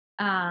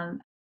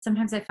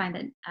 Sometimes I find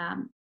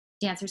that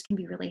dancers can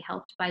be really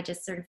helped by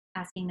just sort of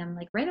asking them,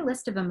 like, write a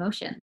list of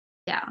emotions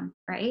down,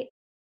 right?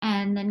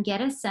 And then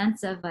get a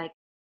sense of like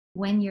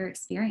when you're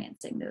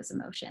experiencing those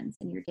emotions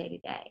in your day to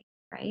day,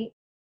 right?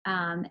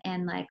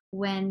 And like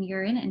when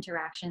you're in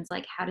interactions,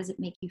 like how does it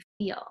make you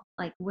feel?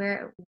 Like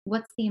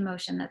what's the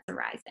emotion that's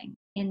arising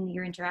in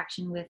your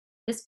interaction with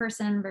this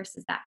person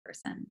versus that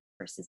person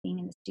versus being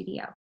in the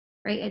studio,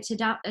 right? And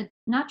to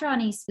not draw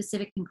any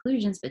specific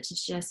conclusions, but to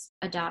just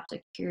adopt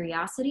a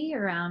curiosity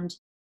around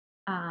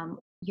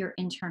your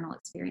internal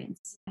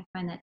experience. I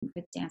find that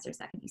with dancers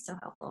that can be so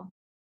helpful.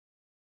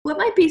 What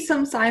might be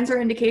some signs or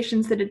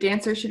indications that a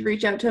dancer should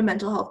reach out to a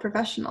mental health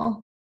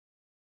professional?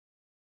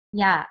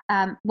 Yeah.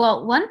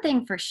 Well, one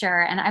thing for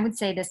sure, and I would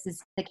say this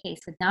is the case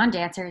with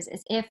non-dancers,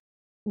 is if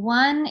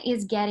one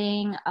is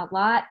getting a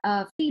lot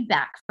of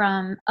feedback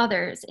from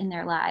others in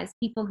their lives,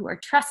 people who are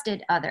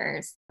trusted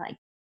others, like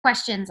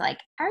questions like,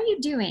 how are you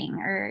doing?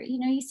 Or,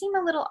 you seem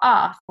a little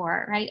off,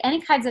 or, right?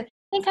 Any kind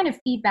of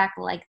feedback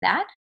like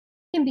that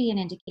can be an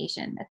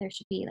indication that there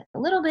should be like a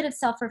little bit of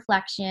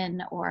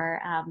self-reflection,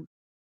 or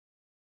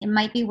it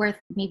might be worth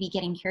maybe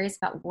getting curious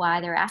about why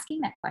they're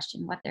asking that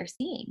question, what they're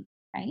seeing,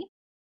 right?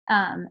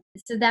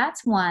 So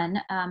that's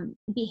one.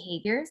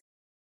 Behaviors,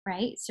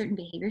 right? Certain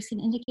behaviors can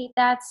indicate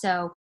that.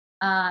 So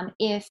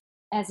if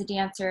as a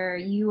dancer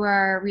you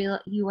are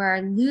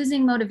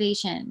losing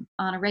motivation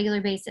on a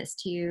regular basis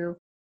to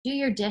do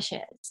your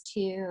dishes,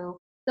 to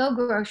go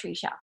grocery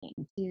shopping,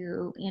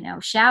 to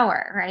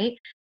shower, right?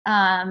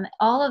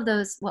 All of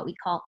those what we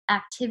call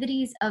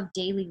activities of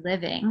daily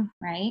living,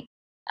 right?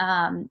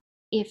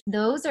 If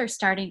those are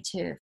starting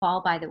to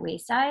fall by the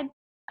wayside,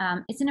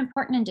 it's an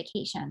important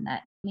indication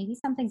that maybe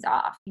something's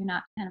off. You're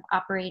not kind of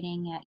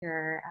operating at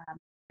your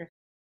sort of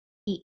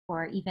peak,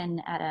 or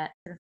even at a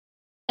sort of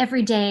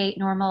everyday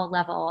normal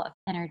level of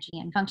energy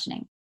and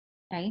functioning,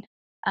 right?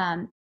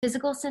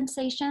 Physical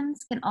sensations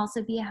can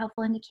also be a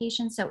helpful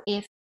indication. So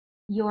if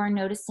you're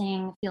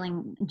noticing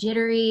feeling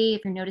jittery,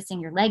 if you're noticing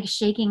your legs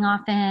shaking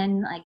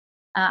often, like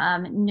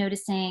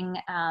noticing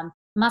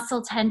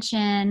muscle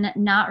tension,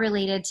 not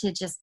related to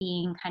just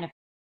being kind of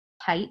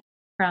tight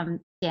from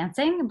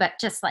dancing, but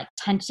just like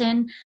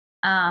tension,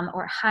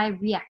 or high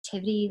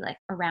reactivity, like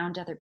around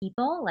other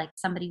people, like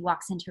somebody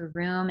walks into a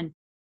room and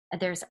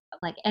there's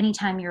like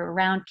anytime you're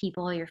around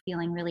people, you're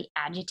feeling really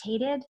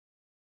agitated,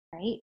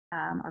 right?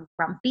 Or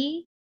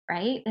grumpy,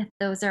 right?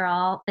 Those are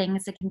all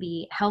things that can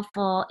be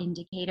helpful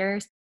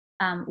indicators.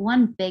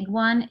 One big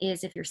one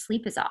is if your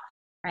sleep is off,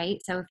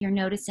 right? So if you're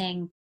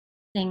noticing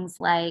things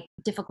like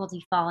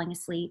difficulty falling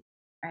asleep,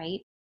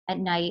 right, at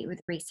night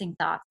with racing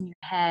thoughts in your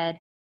head,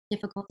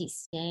 difficulty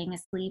staying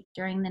asleep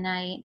during the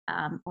night,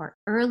 or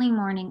early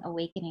morning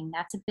awakening,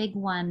 that's a big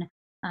one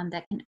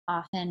that can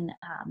often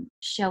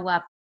show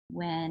up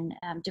when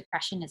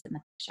depression is in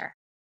the picture,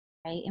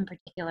 right? In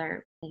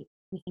particular, we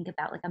think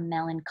about like a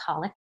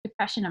melancholic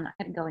depression. I'm not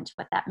going to go into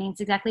what that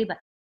means exactly, but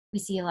we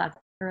see a lot of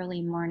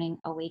early morning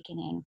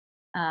awakening,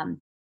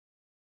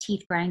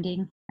 teeth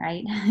grinding,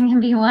 right? Can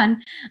be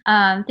one,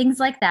 things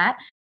like that.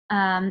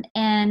 And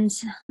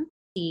let's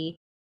see,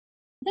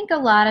 I think a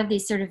lot of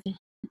these sort of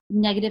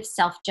negative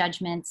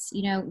self-judgments,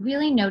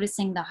 really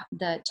noticing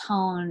the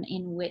tone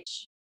in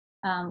which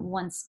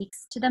one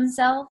speaks to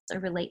themselves or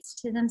relates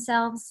to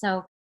themselves.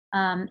 So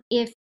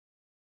if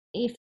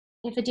if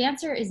if a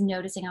dancer is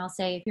noticing, I'll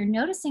say, if you're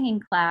noticing in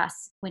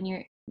class when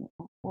you're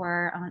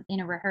in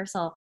a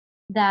rehearsal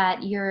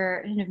that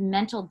your kind of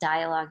mental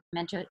dialogue,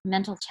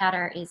 mental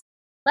chatter is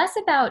less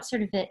about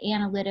sort of the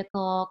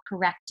analytical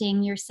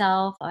correcting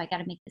yourself. Oh, I got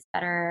to make this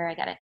better. I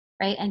got to,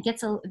 right, and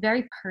gets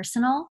very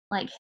personal,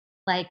 like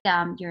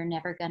you're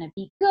never going to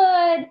be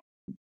good.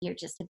 You're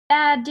just a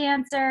bad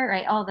dancer,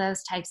 right? All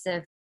those types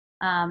of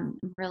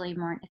really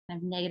more kind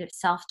of negative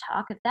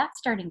self-talk. If that's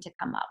starting to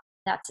come up,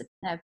 that's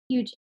a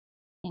huge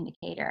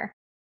indicator.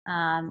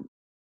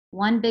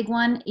 One big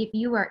one, if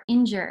you are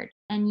injured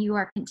and you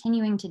are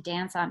continuing to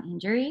dance on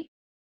injury,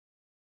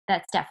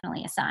 that's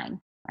definitely a sign,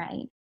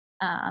 right?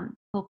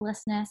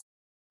 Hopelessness,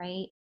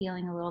 right?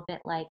 Feeling a little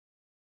bit like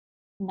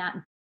not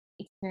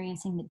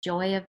experiencing the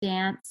joy of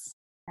dance,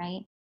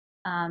 right?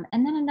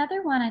 And then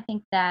another one I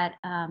think that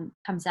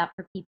comes up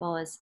for people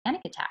is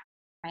panic attack,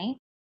 right?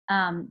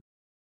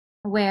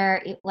 Where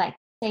it, like,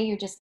 say you're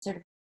just sort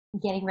of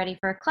getting ready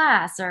for a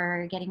class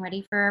or getting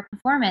ready for a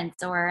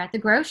performance or at the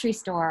grocery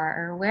store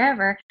or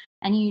wherever,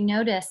 and you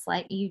notice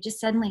like you just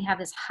suddenly have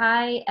this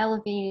high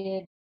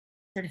elevated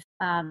sort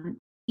of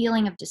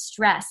feeling of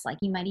distress, like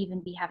you might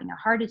even be having a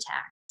heart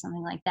attack,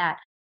 something like that.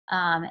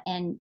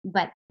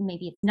 But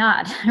maybe it's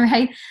not,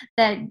 right?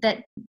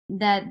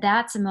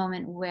 That's a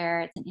moment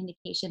where it's an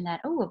indication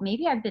that, oh, well,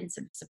 maybe I've been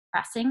sort of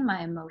suppressing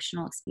my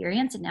emotional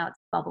experience and now it's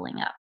bubbling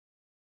up,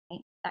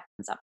 right? That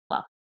comes up as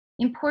well.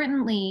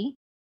 Importantly,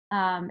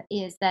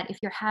 is that if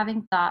you're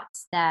having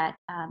thoughts that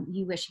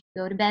you wish you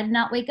could go to bed and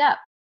not wake up,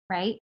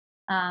 right?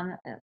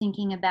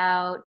 Thinking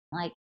about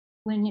like,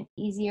 wouldn't it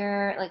be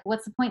easier, like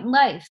what's the point in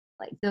life,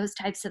 like those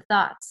types of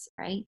thoughts,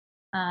 right?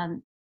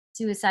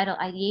 Suicidal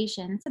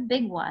ideation, it's a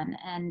big one,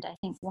 and I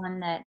think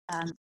one that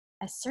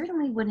I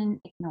certainly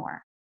wouldn't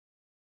ignore.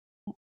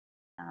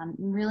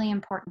 Really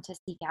important to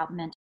seek out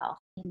mental health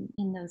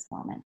in those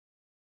moments.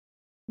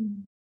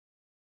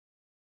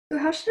 So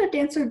how should a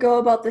dancer go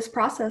about this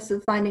process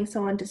of finding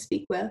someone to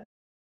speak with?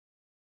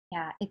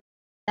 Yeah,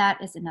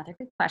 that is another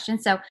good question.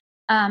 So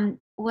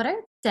what I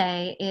would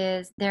say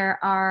is there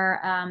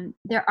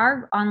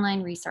are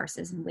online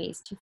resources and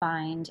ways to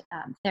find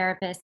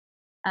therapists.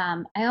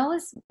 I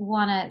always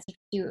want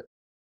to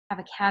have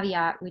a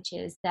caveat, which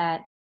is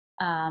that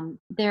in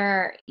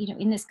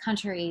this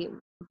country,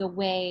 the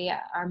way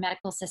our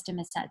medical system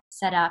is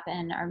set up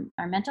and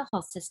our mental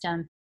health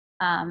system,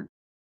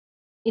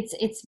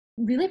 it's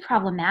really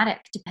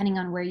problematic depending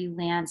on where you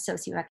land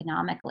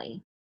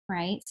socioeconomically,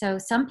 right? So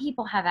some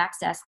people have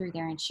access through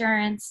their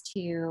insurance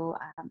to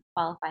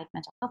qualified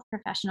mental health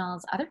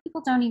professionals. Other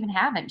people don't even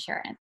have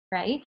insurance,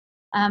 right?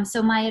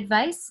 So my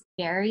advice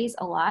varies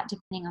a lot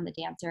depending on the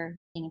dancer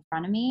sitting in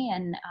front of me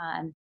and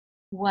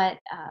what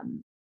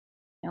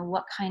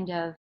what kind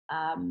of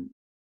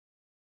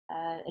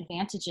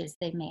advantages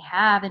they may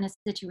have in a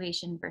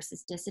situation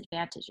versus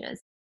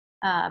disadvantages.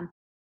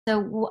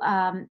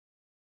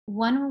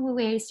 One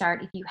way to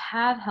start, if you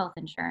have health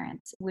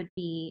insurance, would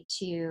be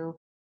to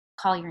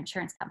call your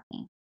insurance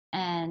company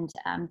and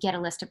get a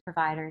list of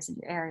providers in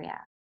your area,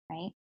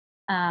 right?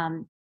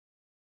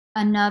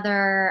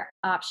 Another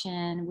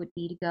option would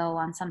be to go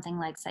on something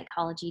like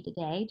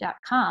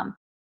psychologytoday.com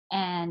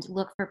and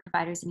look for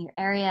providers in your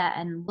area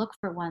and look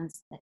for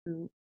ones that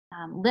who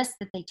list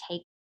that they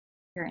take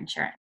your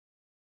insurance,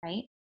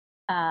 right?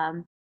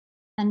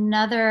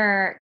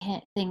 Another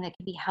thing that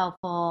could be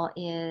helpful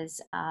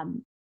is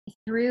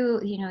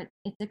through,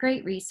 it's a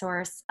great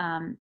resource,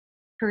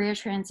 Career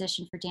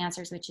Transition for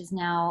Dancers, which is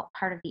now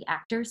part of the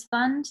Actors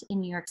Fund in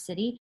New York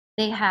City.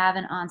 They have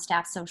an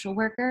on-staff social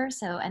worker.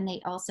 And they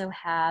also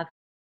have,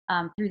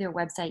 through their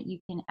website, you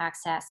can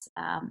access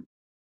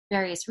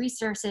various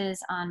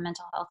resources on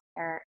mental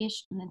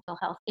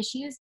health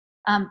issues.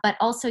 But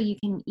also you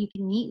can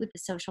meet with the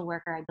social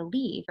worker, I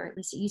believe, or at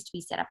least it used to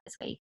be set up this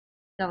way.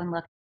 Go and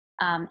look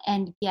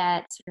and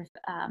get sort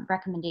of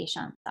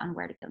recommendations on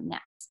where to go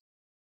next,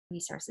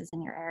 resources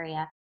in your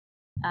area.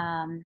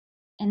 And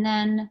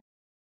then,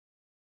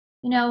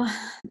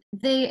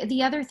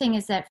 the other thing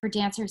is that for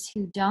dancers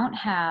who don't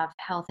have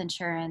health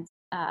insurance,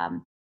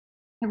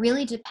 it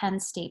really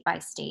depends state by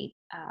state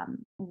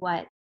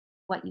what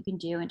you can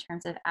do in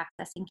terms of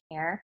accessing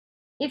care.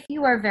 If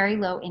you are very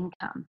low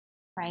income,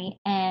 right,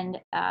 and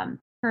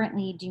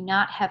currently do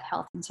not have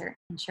health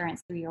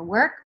insurance through your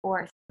work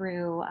or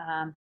through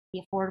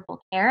the Affordable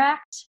Care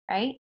Act,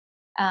 right?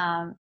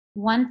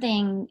 One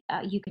thing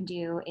you can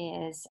do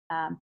is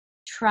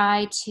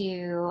try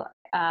to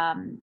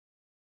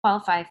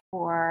qualify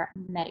for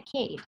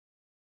Medicaid,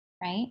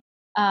 right?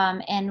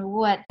 And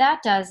what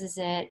that does is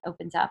it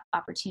opens up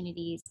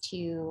opportunities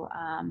to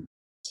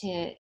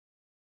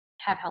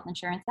have health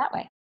insurance that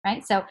way,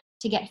 right? So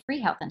to get free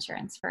health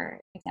insurance,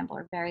 for example,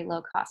 or very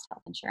low cost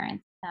health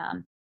insurance.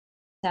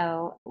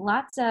 So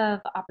lots of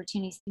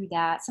opportunities through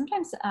that.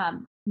 Sometimes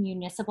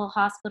municipal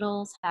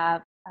hospitals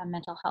have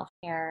mental health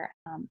care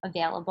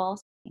available,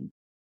 so you can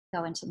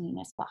go into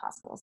municipal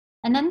hospitals.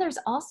 And then there's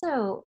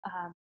also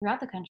throughout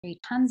the country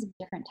tons of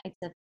different types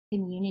of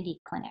community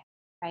clinics,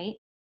 right?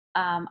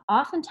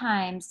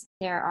 Oftentimes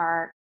there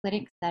are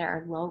clinics that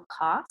are low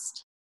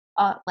cost,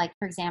 like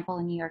for example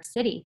in New York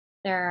City,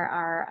 there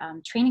are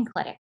training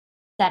clinics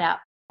set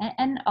up,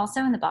 and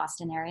also in the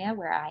Boston area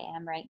where I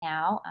am right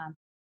now.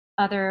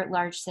 Other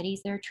large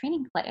cities, there are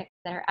training clinics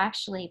that are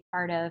actually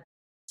part of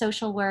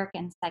social work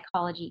and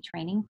psychology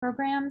training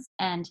programs.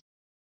 And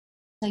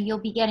so you'll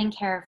be getting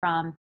care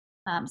from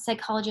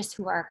psychologists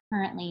who are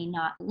currently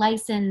not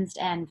licensed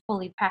and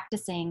fully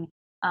practicing,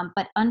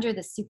 but under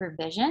the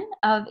supervision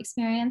of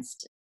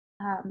experienced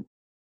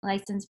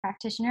licensed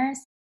practitioners.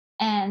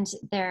 And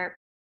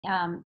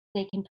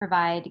they can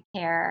provide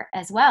care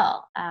as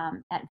well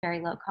at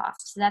very low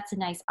cost. So that's a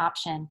nice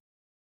option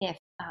if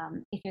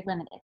you're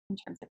limited in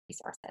terms of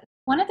resources.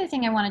 One other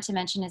thing I wanted to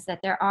mention is that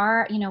there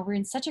are, we're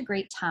in such a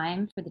great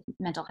time for the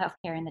mental health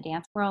care in the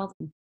dance world.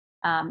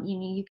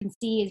 You can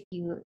see if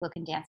you look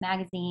in Dance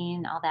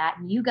Magazine, all that,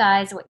 and you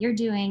guys, what you're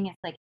doing, it's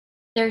like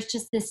there's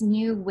just this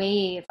new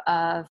wave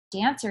of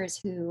dancers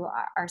who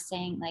are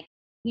saying like,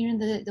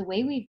 the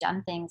way we've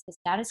done things, the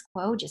status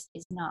quo just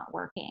is not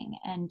working,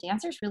 and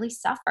dancers really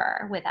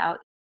suffer without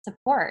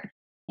support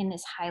in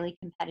this highly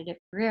competitive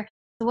career.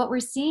 So what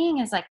we're seeing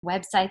is like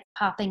websites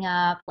popping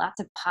up, lots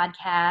of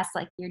podcasts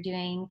like you're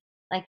doing,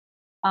 like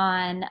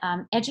on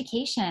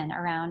education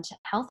around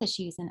health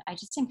issues. And I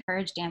just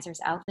encourage dancers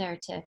out there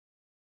to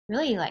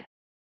really like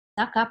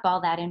suck up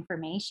all that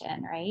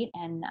information, right?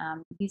 And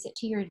use it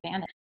to your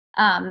advantage.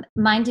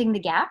 Minding the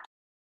Gap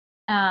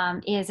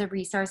is a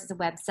resource, is a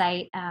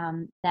website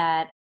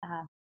that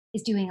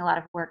is doing a lot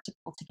of work to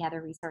pull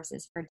together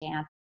resources for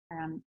dance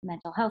around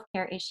mental health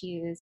care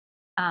issues.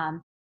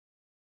 And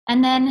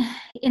then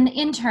in the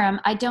interim,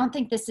 I don't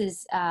think this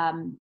is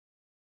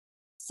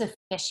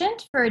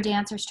sufficient for a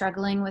dancer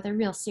struggling with a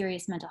real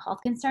serious mental health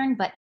concern,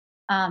 but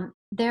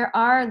there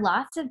are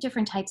lots of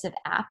different types of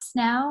apps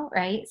now,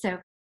 right? So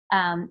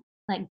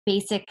like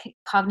basic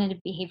cognitive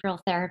behavioral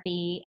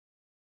therapy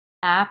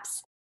apps.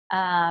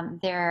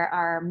 There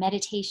are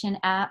meditation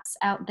apps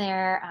out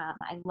there.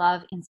 I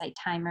love Insight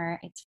Timer.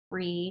 It's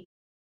free.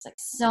 It's like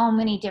so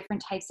many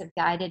different types of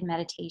guided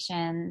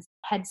meditations.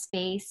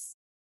 Headspace,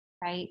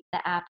 right?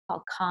 The app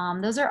called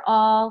Calm. Those are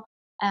all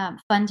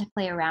fun to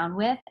play around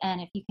with.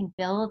 And if you can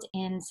build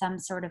in some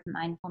sort of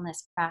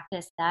mindfulness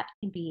practice, that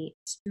can be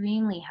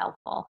extremely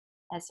helpful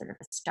as sort of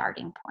a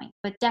starting point,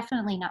 but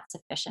definitely not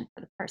sufficient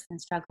for the person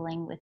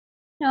struggling with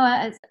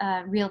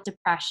a real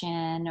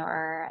depression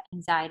or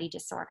anxiety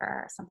disorder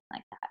or something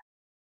like that.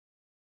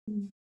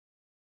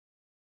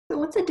 So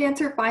once a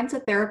dancer finds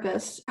a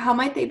therapist, how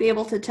might they be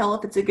able to tell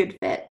if it's a good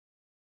fit?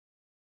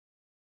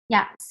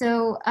 Yeah,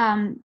 so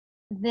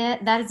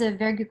that is a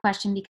very good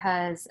question,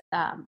 because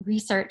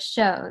research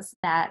shows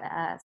that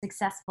a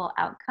successful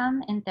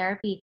outcome in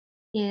therapy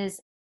is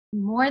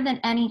more than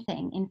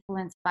anything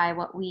influenced by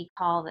what we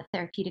call the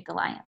therapeutic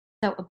alliance.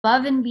 So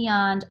above and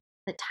beyond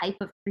the type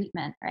of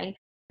treatment, right?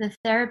 The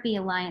therapy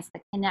alliance,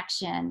 the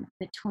connection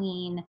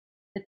between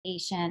the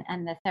patient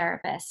and the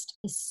therapist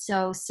is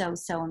so, so,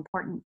 so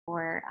important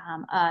for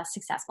a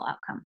successful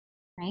outcome,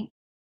 right?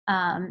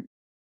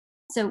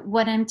 So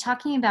when I'm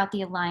talking about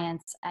the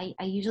alliance, I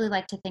usually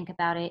like to think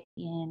about it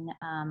in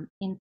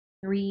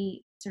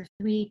three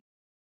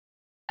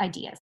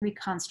ideas, three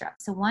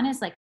constructs. So one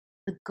is like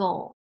the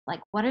goal,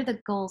 like what are the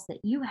goals that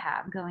you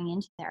have going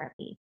into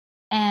therapy?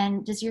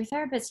 And does your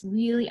therapist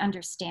really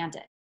understand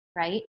it,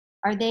 right?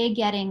 Are they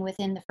getting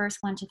within the first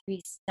 1 to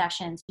 3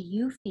 sessions, do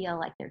you feel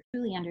like they're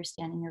truly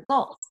understanding your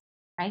goals,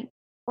 right?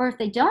 Or if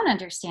they don't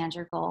understand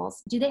your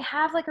goals, do they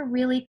have like a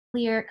really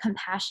clear,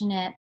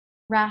 compassionate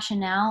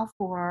rationale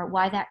for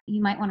why that you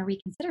might want to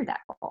reconsider that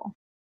goal,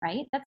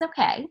 right? That's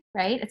okay,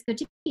 right? It's good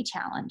to be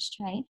challenged,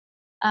 right?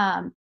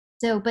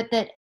 But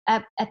that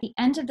at the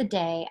end of the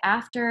day,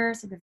 after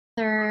sort of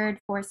third,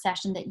 fourth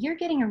session, that you're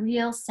getting a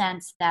real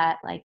sense that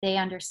like they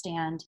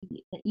understand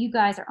that you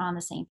guys are on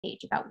the same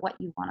page about what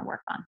you want to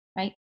work on,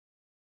 right?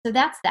 So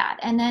that's that.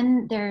 And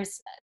then there's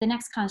the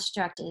next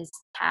construct is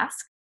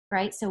task,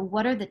 right? So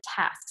what are the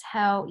tasks?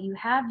 How you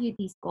have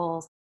these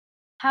goals?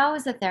 How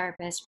is the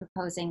therapist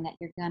proposing that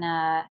you're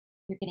gonna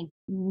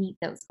meet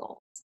those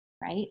goals,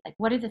 right? Like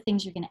what are the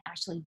things you're gonna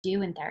actually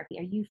do in therapy?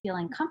 Are you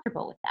feeling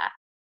comfortable with that?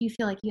 Do you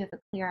feel like you have a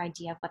clear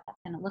idea of what that's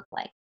gonna look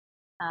like?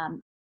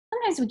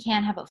 Sometimes we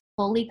can't have a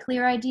fully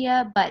clear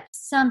idea, but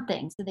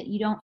something so that you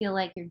don't feel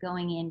like you're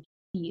going in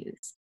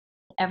confused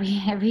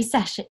every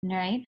session,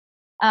 right?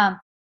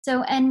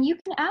 And you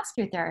can ask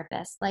your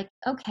therapist, like,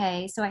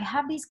 okay, so I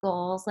have these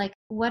goals, like,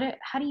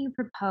 how do you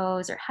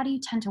propose, or how do you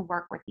tend to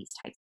work with these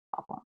types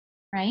of problems,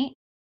 right?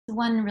 It's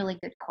one really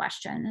good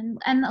question,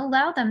 and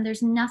allow them.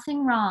 There's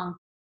nothing wrong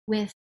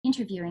with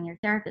interviewing your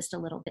therapist a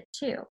little bit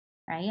too,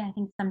 right? I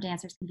think some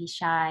dancers can be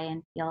shy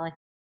and feel like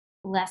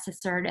less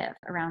assertive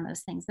around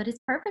those things, but it's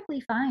perfectly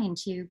fine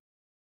to,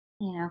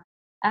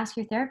 ask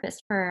your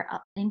therapist for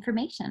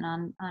information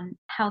on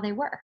how they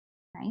work,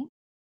 right?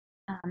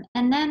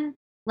 And then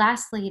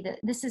lastly,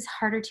 this is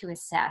harder to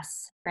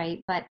assess,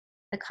 right? But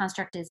the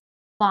construct is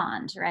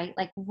bond, right?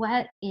 Like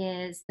what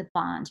is the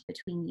bond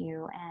between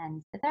you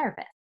and the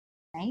therapist,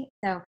 right?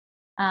 So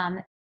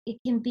it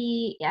can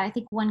be, I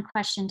think one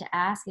question to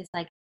ask is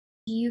like,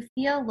 do you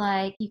feel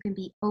like you can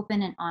be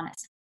open and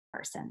honest with the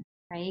person,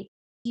 right?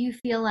 Do you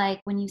feel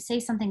like when you say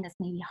something that's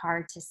maybe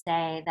hard to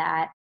say,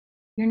 that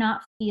you're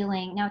not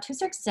feeling, now to a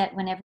certain extent,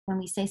 when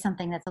we say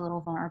something that's a little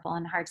vulnerable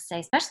and hard to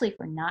say, especially if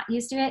we're not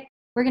used to it,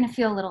 we're going to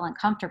feel a little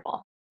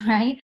uncomfortable,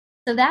 right?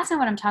 So that's not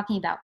what I'm talking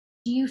about.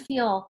 Do you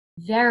feel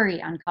very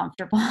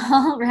uncomfortable,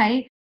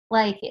 right?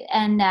 Like,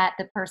 and that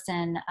the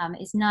person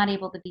is not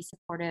able to be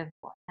supportive,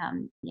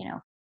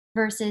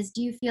 versus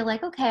do you feel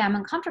like, okay, I'm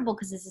uncomfortable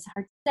because this is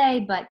hard to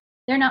say, but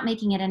they're not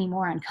making it any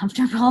more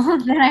uncomfortable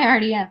than I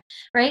already am,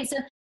 right? So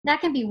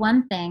that can be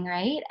one thing,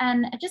 right?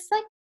 And just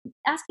like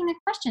asking the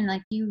question,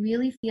 like, do you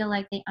really feel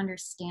like they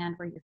understand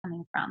where you're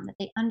coming from, that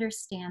they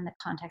understand the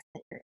context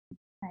that you're in,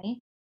 right?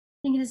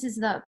 I think this is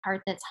the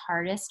part that's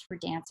hardest for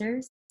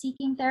dancers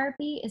seeking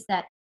therapy, is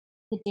that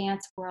the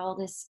dance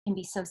world can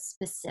be so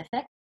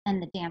specific,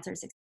 and the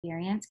dancer's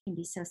experience can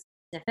be so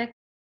specific,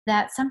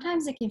 that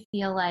sometimes it can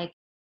feel like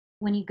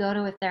when you go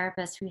to a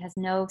therapist who has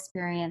no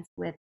experience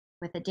with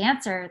a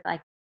dancer,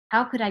 like,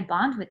 how could I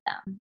bond with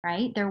them,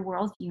 right? Their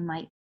worldview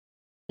might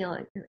feel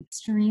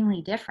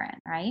extremely different,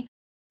 right?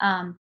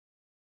 I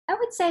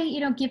would say,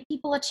 give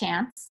people a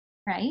chance,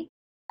 right?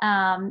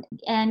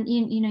 And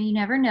you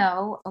never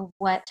know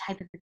what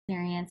type of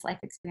life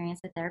experience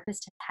the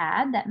therapist has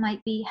had that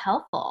might be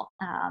helpful.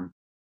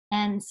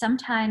 And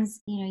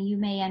sometimes, you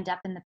may end up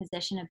in the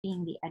position of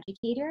being the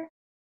educator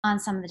on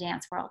some of the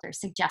dance world, or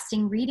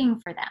suggesting reading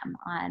for them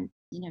on,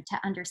 to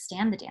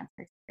understand the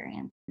dancer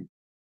experience.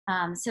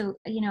 So,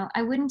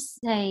 I wouldn't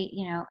say,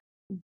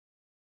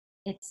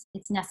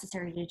 it's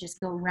necessary to just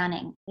go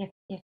running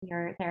if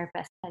your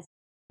therapist has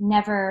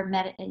never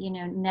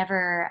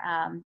never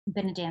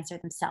been a dancer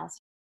themselves,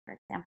 for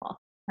example,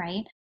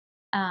 right?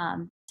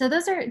 So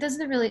those are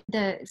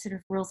the sort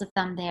of rules of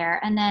thumb there.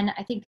 And then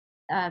I think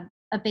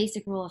a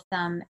basic rule of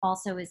thumb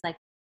also is, like,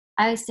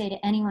 I always say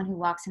to anyone who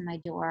walks in my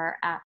door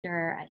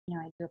after I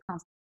do a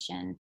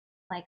consultation,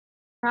 like,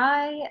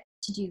 try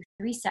to do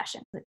 3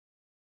 sessions with me,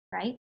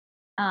 right?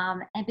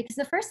 And because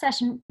the first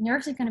session,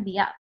 nerves are going to be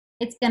up.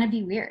 It's going to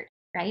be weird,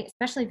 right?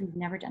 Especially if you've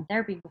never done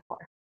therapy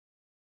before.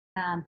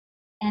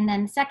 And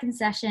then the second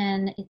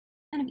session, it's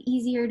kind of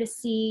easier to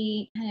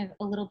see kind of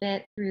a little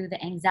bit through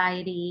the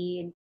anxiety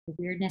and the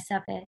weirdness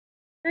of it.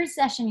 Third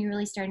session, you're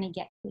really starting to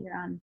get clear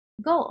on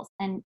goals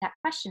and that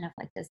question of,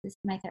 like, does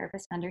my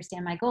therapist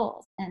understand my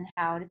goals, and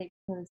how do they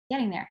propose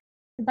getting there?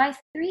 So by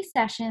 3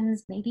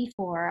 sessions, maybe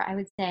 4, I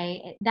would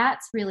say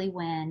that's really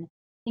when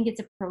I think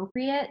it's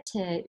appropriate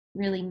to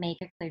really make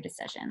a clear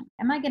decision.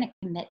 Am I going to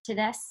commit to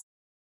this,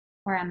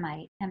 or am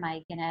I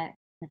going to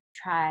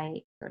try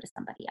to go to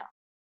somebody else,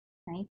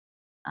 right?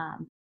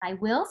 I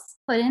will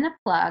put in a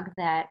plug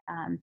that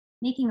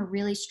making a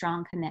really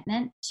strong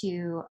commitment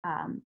to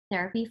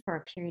therapy for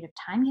a period of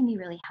time can be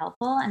really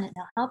helpful, and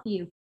it'll help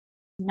you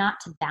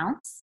not to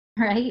bounce,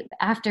 right?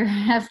 After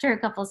a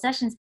couple of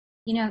sessions.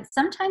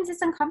 Sometimes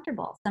it's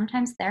uncomfortable.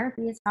 Sometimes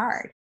therapy is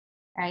hard,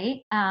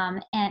 right?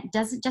 And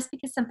just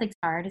because something's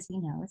hard, as we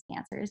know as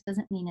dancers,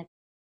 doesn't mean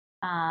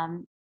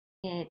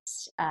it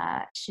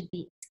should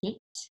be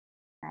escaped,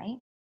 right?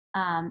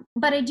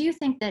 But I do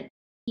think that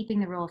keeping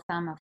the rule of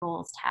thumb of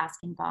goals, task,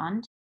 and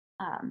bond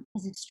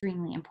is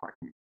extremely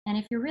important. And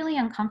if you're really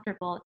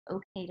uncomfortable, it's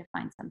okay to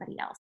find somebody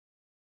else.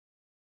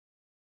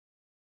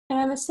 And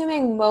I'm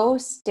assuming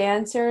most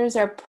dancers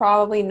are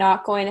probably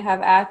not going to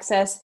have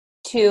access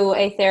to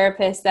a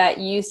therapist that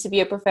used to be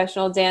a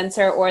professional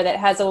dancer or that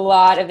has a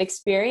lot of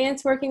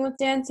experience working with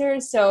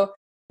dancers. So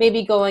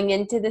maybe going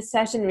into the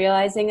session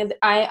realizing that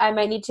I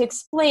might need to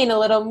explain a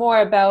little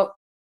more about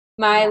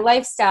my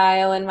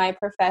lifestyle and my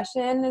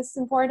profession is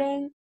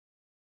important.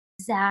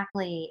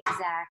 Exactly.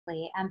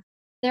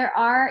 There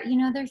are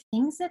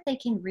things that they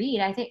can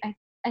read. I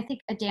think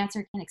a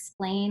dancer can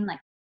explain, like,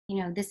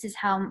 this is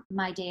how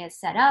my day is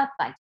set up.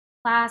 I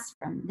class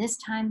from this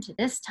time to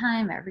this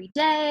time every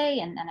day,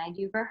 and then I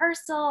do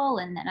rehearsal,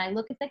 and then I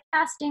look at the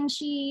casting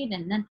sheet,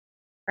 and then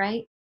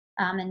right,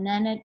 and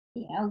then at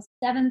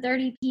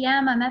 7:30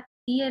 p.m. I'm at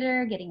the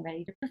theater getting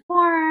ready to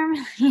perform.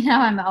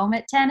 I'm home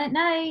at 10 at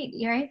night.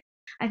 Right?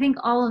 I think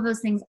all of those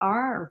things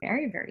are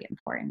very, very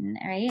important,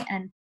 right?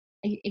 And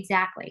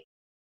exactly,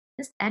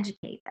 just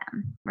educate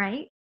them,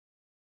 right?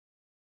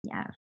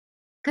 Yeah.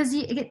 Because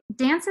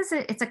dance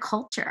it's a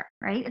culture,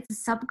 right? It's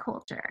a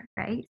subculture,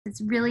 right?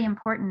 It's really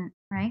important,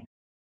 right?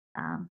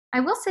 I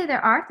will say there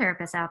are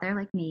therapists out there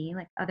like me,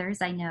 like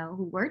others I know,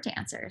 who were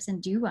dancers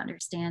and do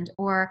understand,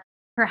 or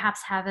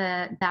perhaps have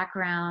a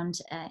background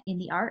in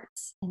the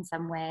arts in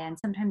some way, and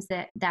sometimes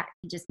that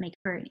can just make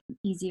for an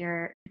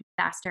easier,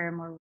 faster,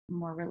 more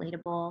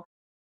relatable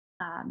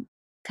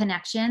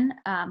connection.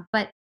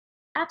 But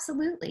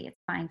absolutely, it's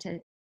fine to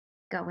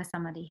go with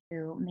somebody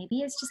who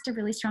maybe is just a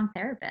really strong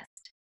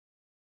therapist.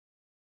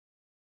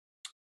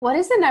 What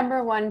is the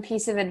number one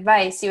piece of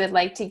advice you would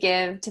like to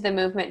give to the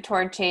Movement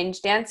Toward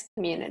Change dance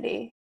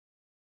community?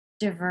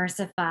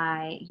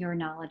 Diversify your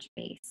knowledge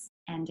base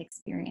and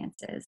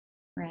experiences,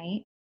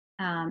 right?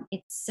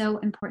 It's so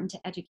important to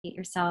educate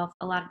yourself.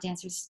 A lot of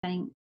dancers are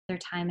spending their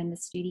time in the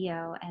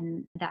studio,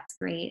 and that's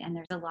great. And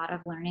there's a lot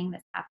of learning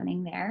that's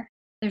happening there.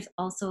 There's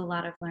also a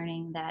lot of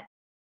learning that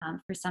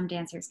for some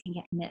dancers can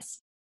get missed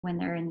when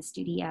they're in the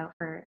studio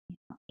for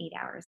 8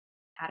 hours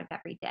out of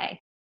every day.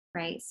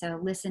 Right? So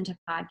listen to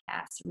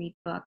podcasts, read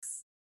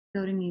books,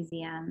 go to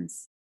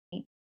museums,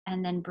 right?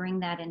 And then bring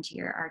that into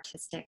your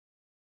artistic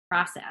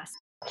process.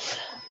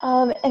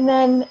 And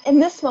then in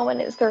this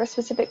moment, is there a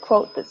specific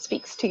quote that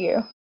speaks to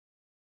you?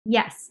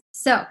 Yes.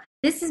 So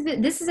this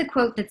is a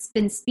quote that's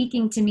been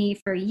speaking to me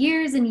for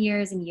years and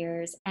years and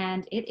years,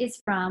 and it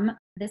is from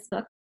this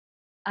book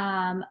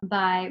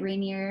by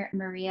Rainer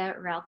Maria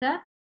Rilke,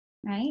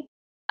 right?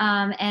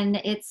 And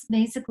it's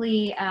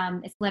basically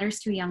it's Letters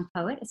to a Young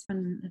Poet. It's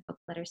from the book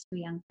Letters to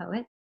a Young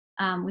Poet,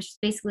 which is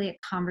basically a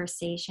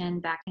conversation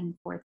back and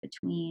forth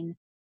between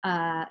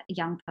a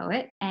young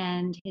poet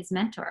and his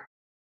mentor,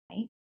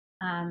 right?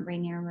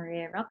 Rainer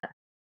Maria Rilke,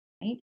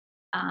 right?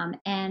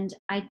 And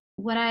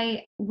what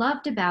I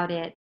loved about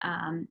it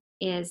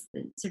is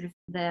sort of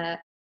the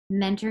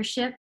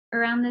mentorship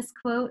around this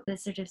quote, the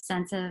sort of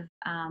sense of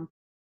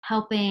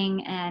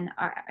helping an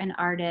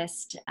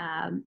artist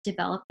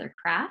develop their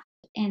craft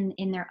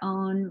in their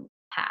own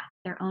path,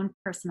 their own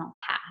personal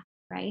path,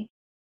 right?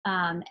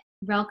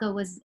 Relka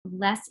was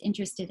less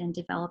interested in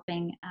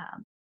developing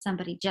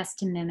somebody just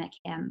to mimic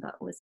him,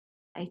 but was,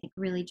 I think,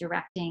 really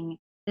directing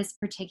this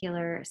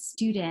particular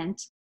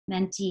student,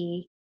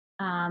 mentee,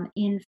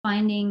 in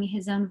finding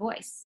his own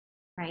voice,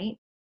 right?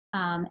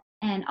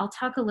 And I'll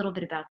talk a little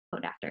bit about the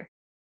quote after.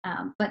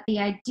 But the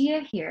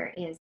idea here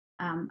is,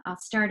 I'll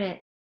start it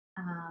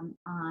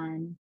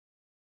on,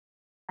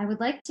 I would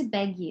like to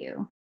beg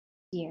you,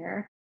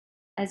 dear,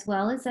 as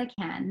well as I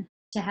can,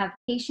 to have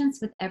patience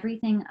with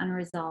everything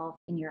unresolved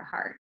in your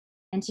heart,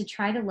 and to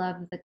try to love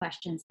the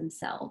questions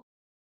themselves,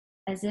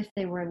 as if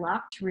they were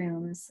locked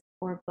rooms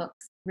or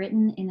books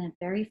written in a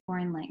very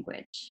foreign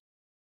language.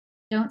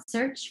 Don't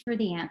search for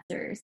the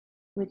answers,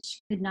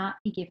 which could not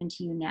be given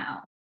to you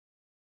now,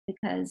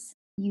 because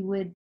you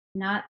would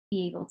not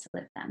be able to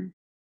live them.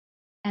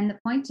 And the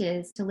point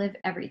is to live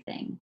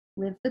everything,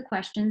 live the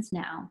questions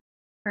now.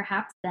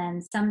 Perhaps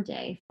then,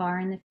 someday, far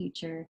in the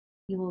future,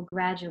 you will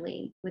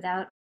gradually,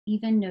 without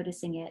even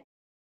noticing it,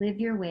 live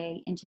your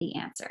way into the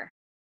answer.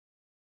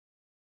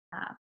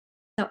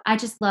 So I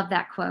just love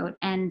that quote,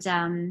 and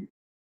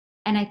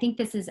I think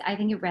I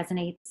think it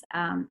resonates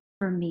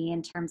for me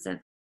in terms of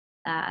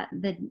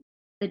the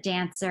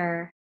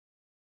dancer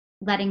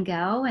letting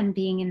go and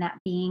being in that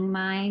being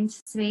mind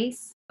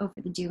space over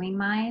the doing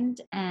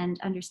mind, and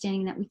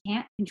understanding that we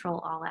can't control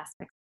all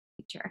aspects of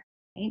the future,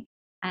 right?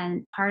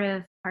 And part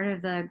of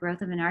the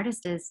growth of an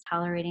artist is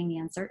tolerating the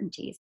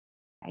uncertainties,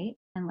 right?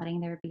 And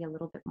letting there be a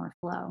little bit more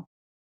flow.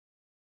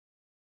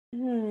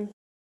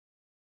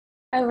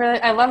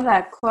 I love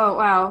that quote.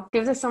 Wow,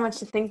 gives us so much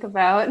to think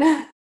about.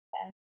 Yeah.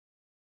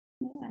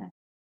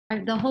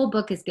 The whole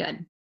book is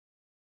good.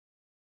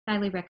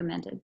 Highly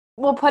recommended.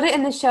 We'll put it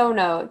in the show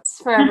notes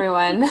for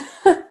everyone.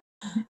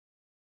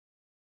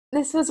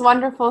 This was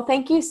wonderful.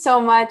 Thank you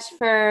so much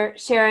for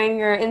sharing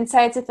your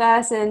insights with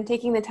us and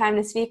taking the time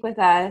to speak with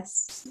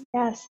us.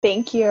 Yes,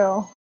 thank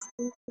you.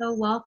 You're so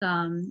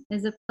welcome.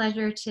 It's a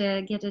pleasure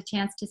to get a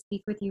chance to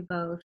speak with you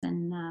both,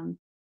 and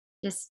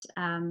just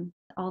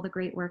all the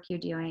great work you're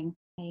doing.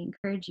 I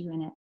encourage you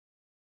in it.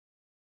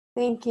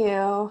 Thank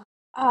you.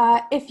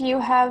 If you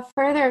have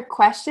further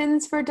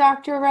questions for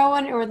Dr.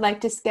 Rowan or would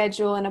like to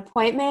schedule an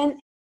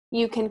appointment,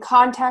 you can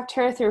contact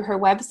her through her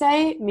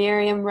website,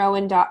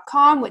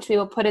 miriamrowan.com, which we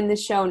will put in the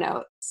show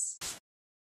notes.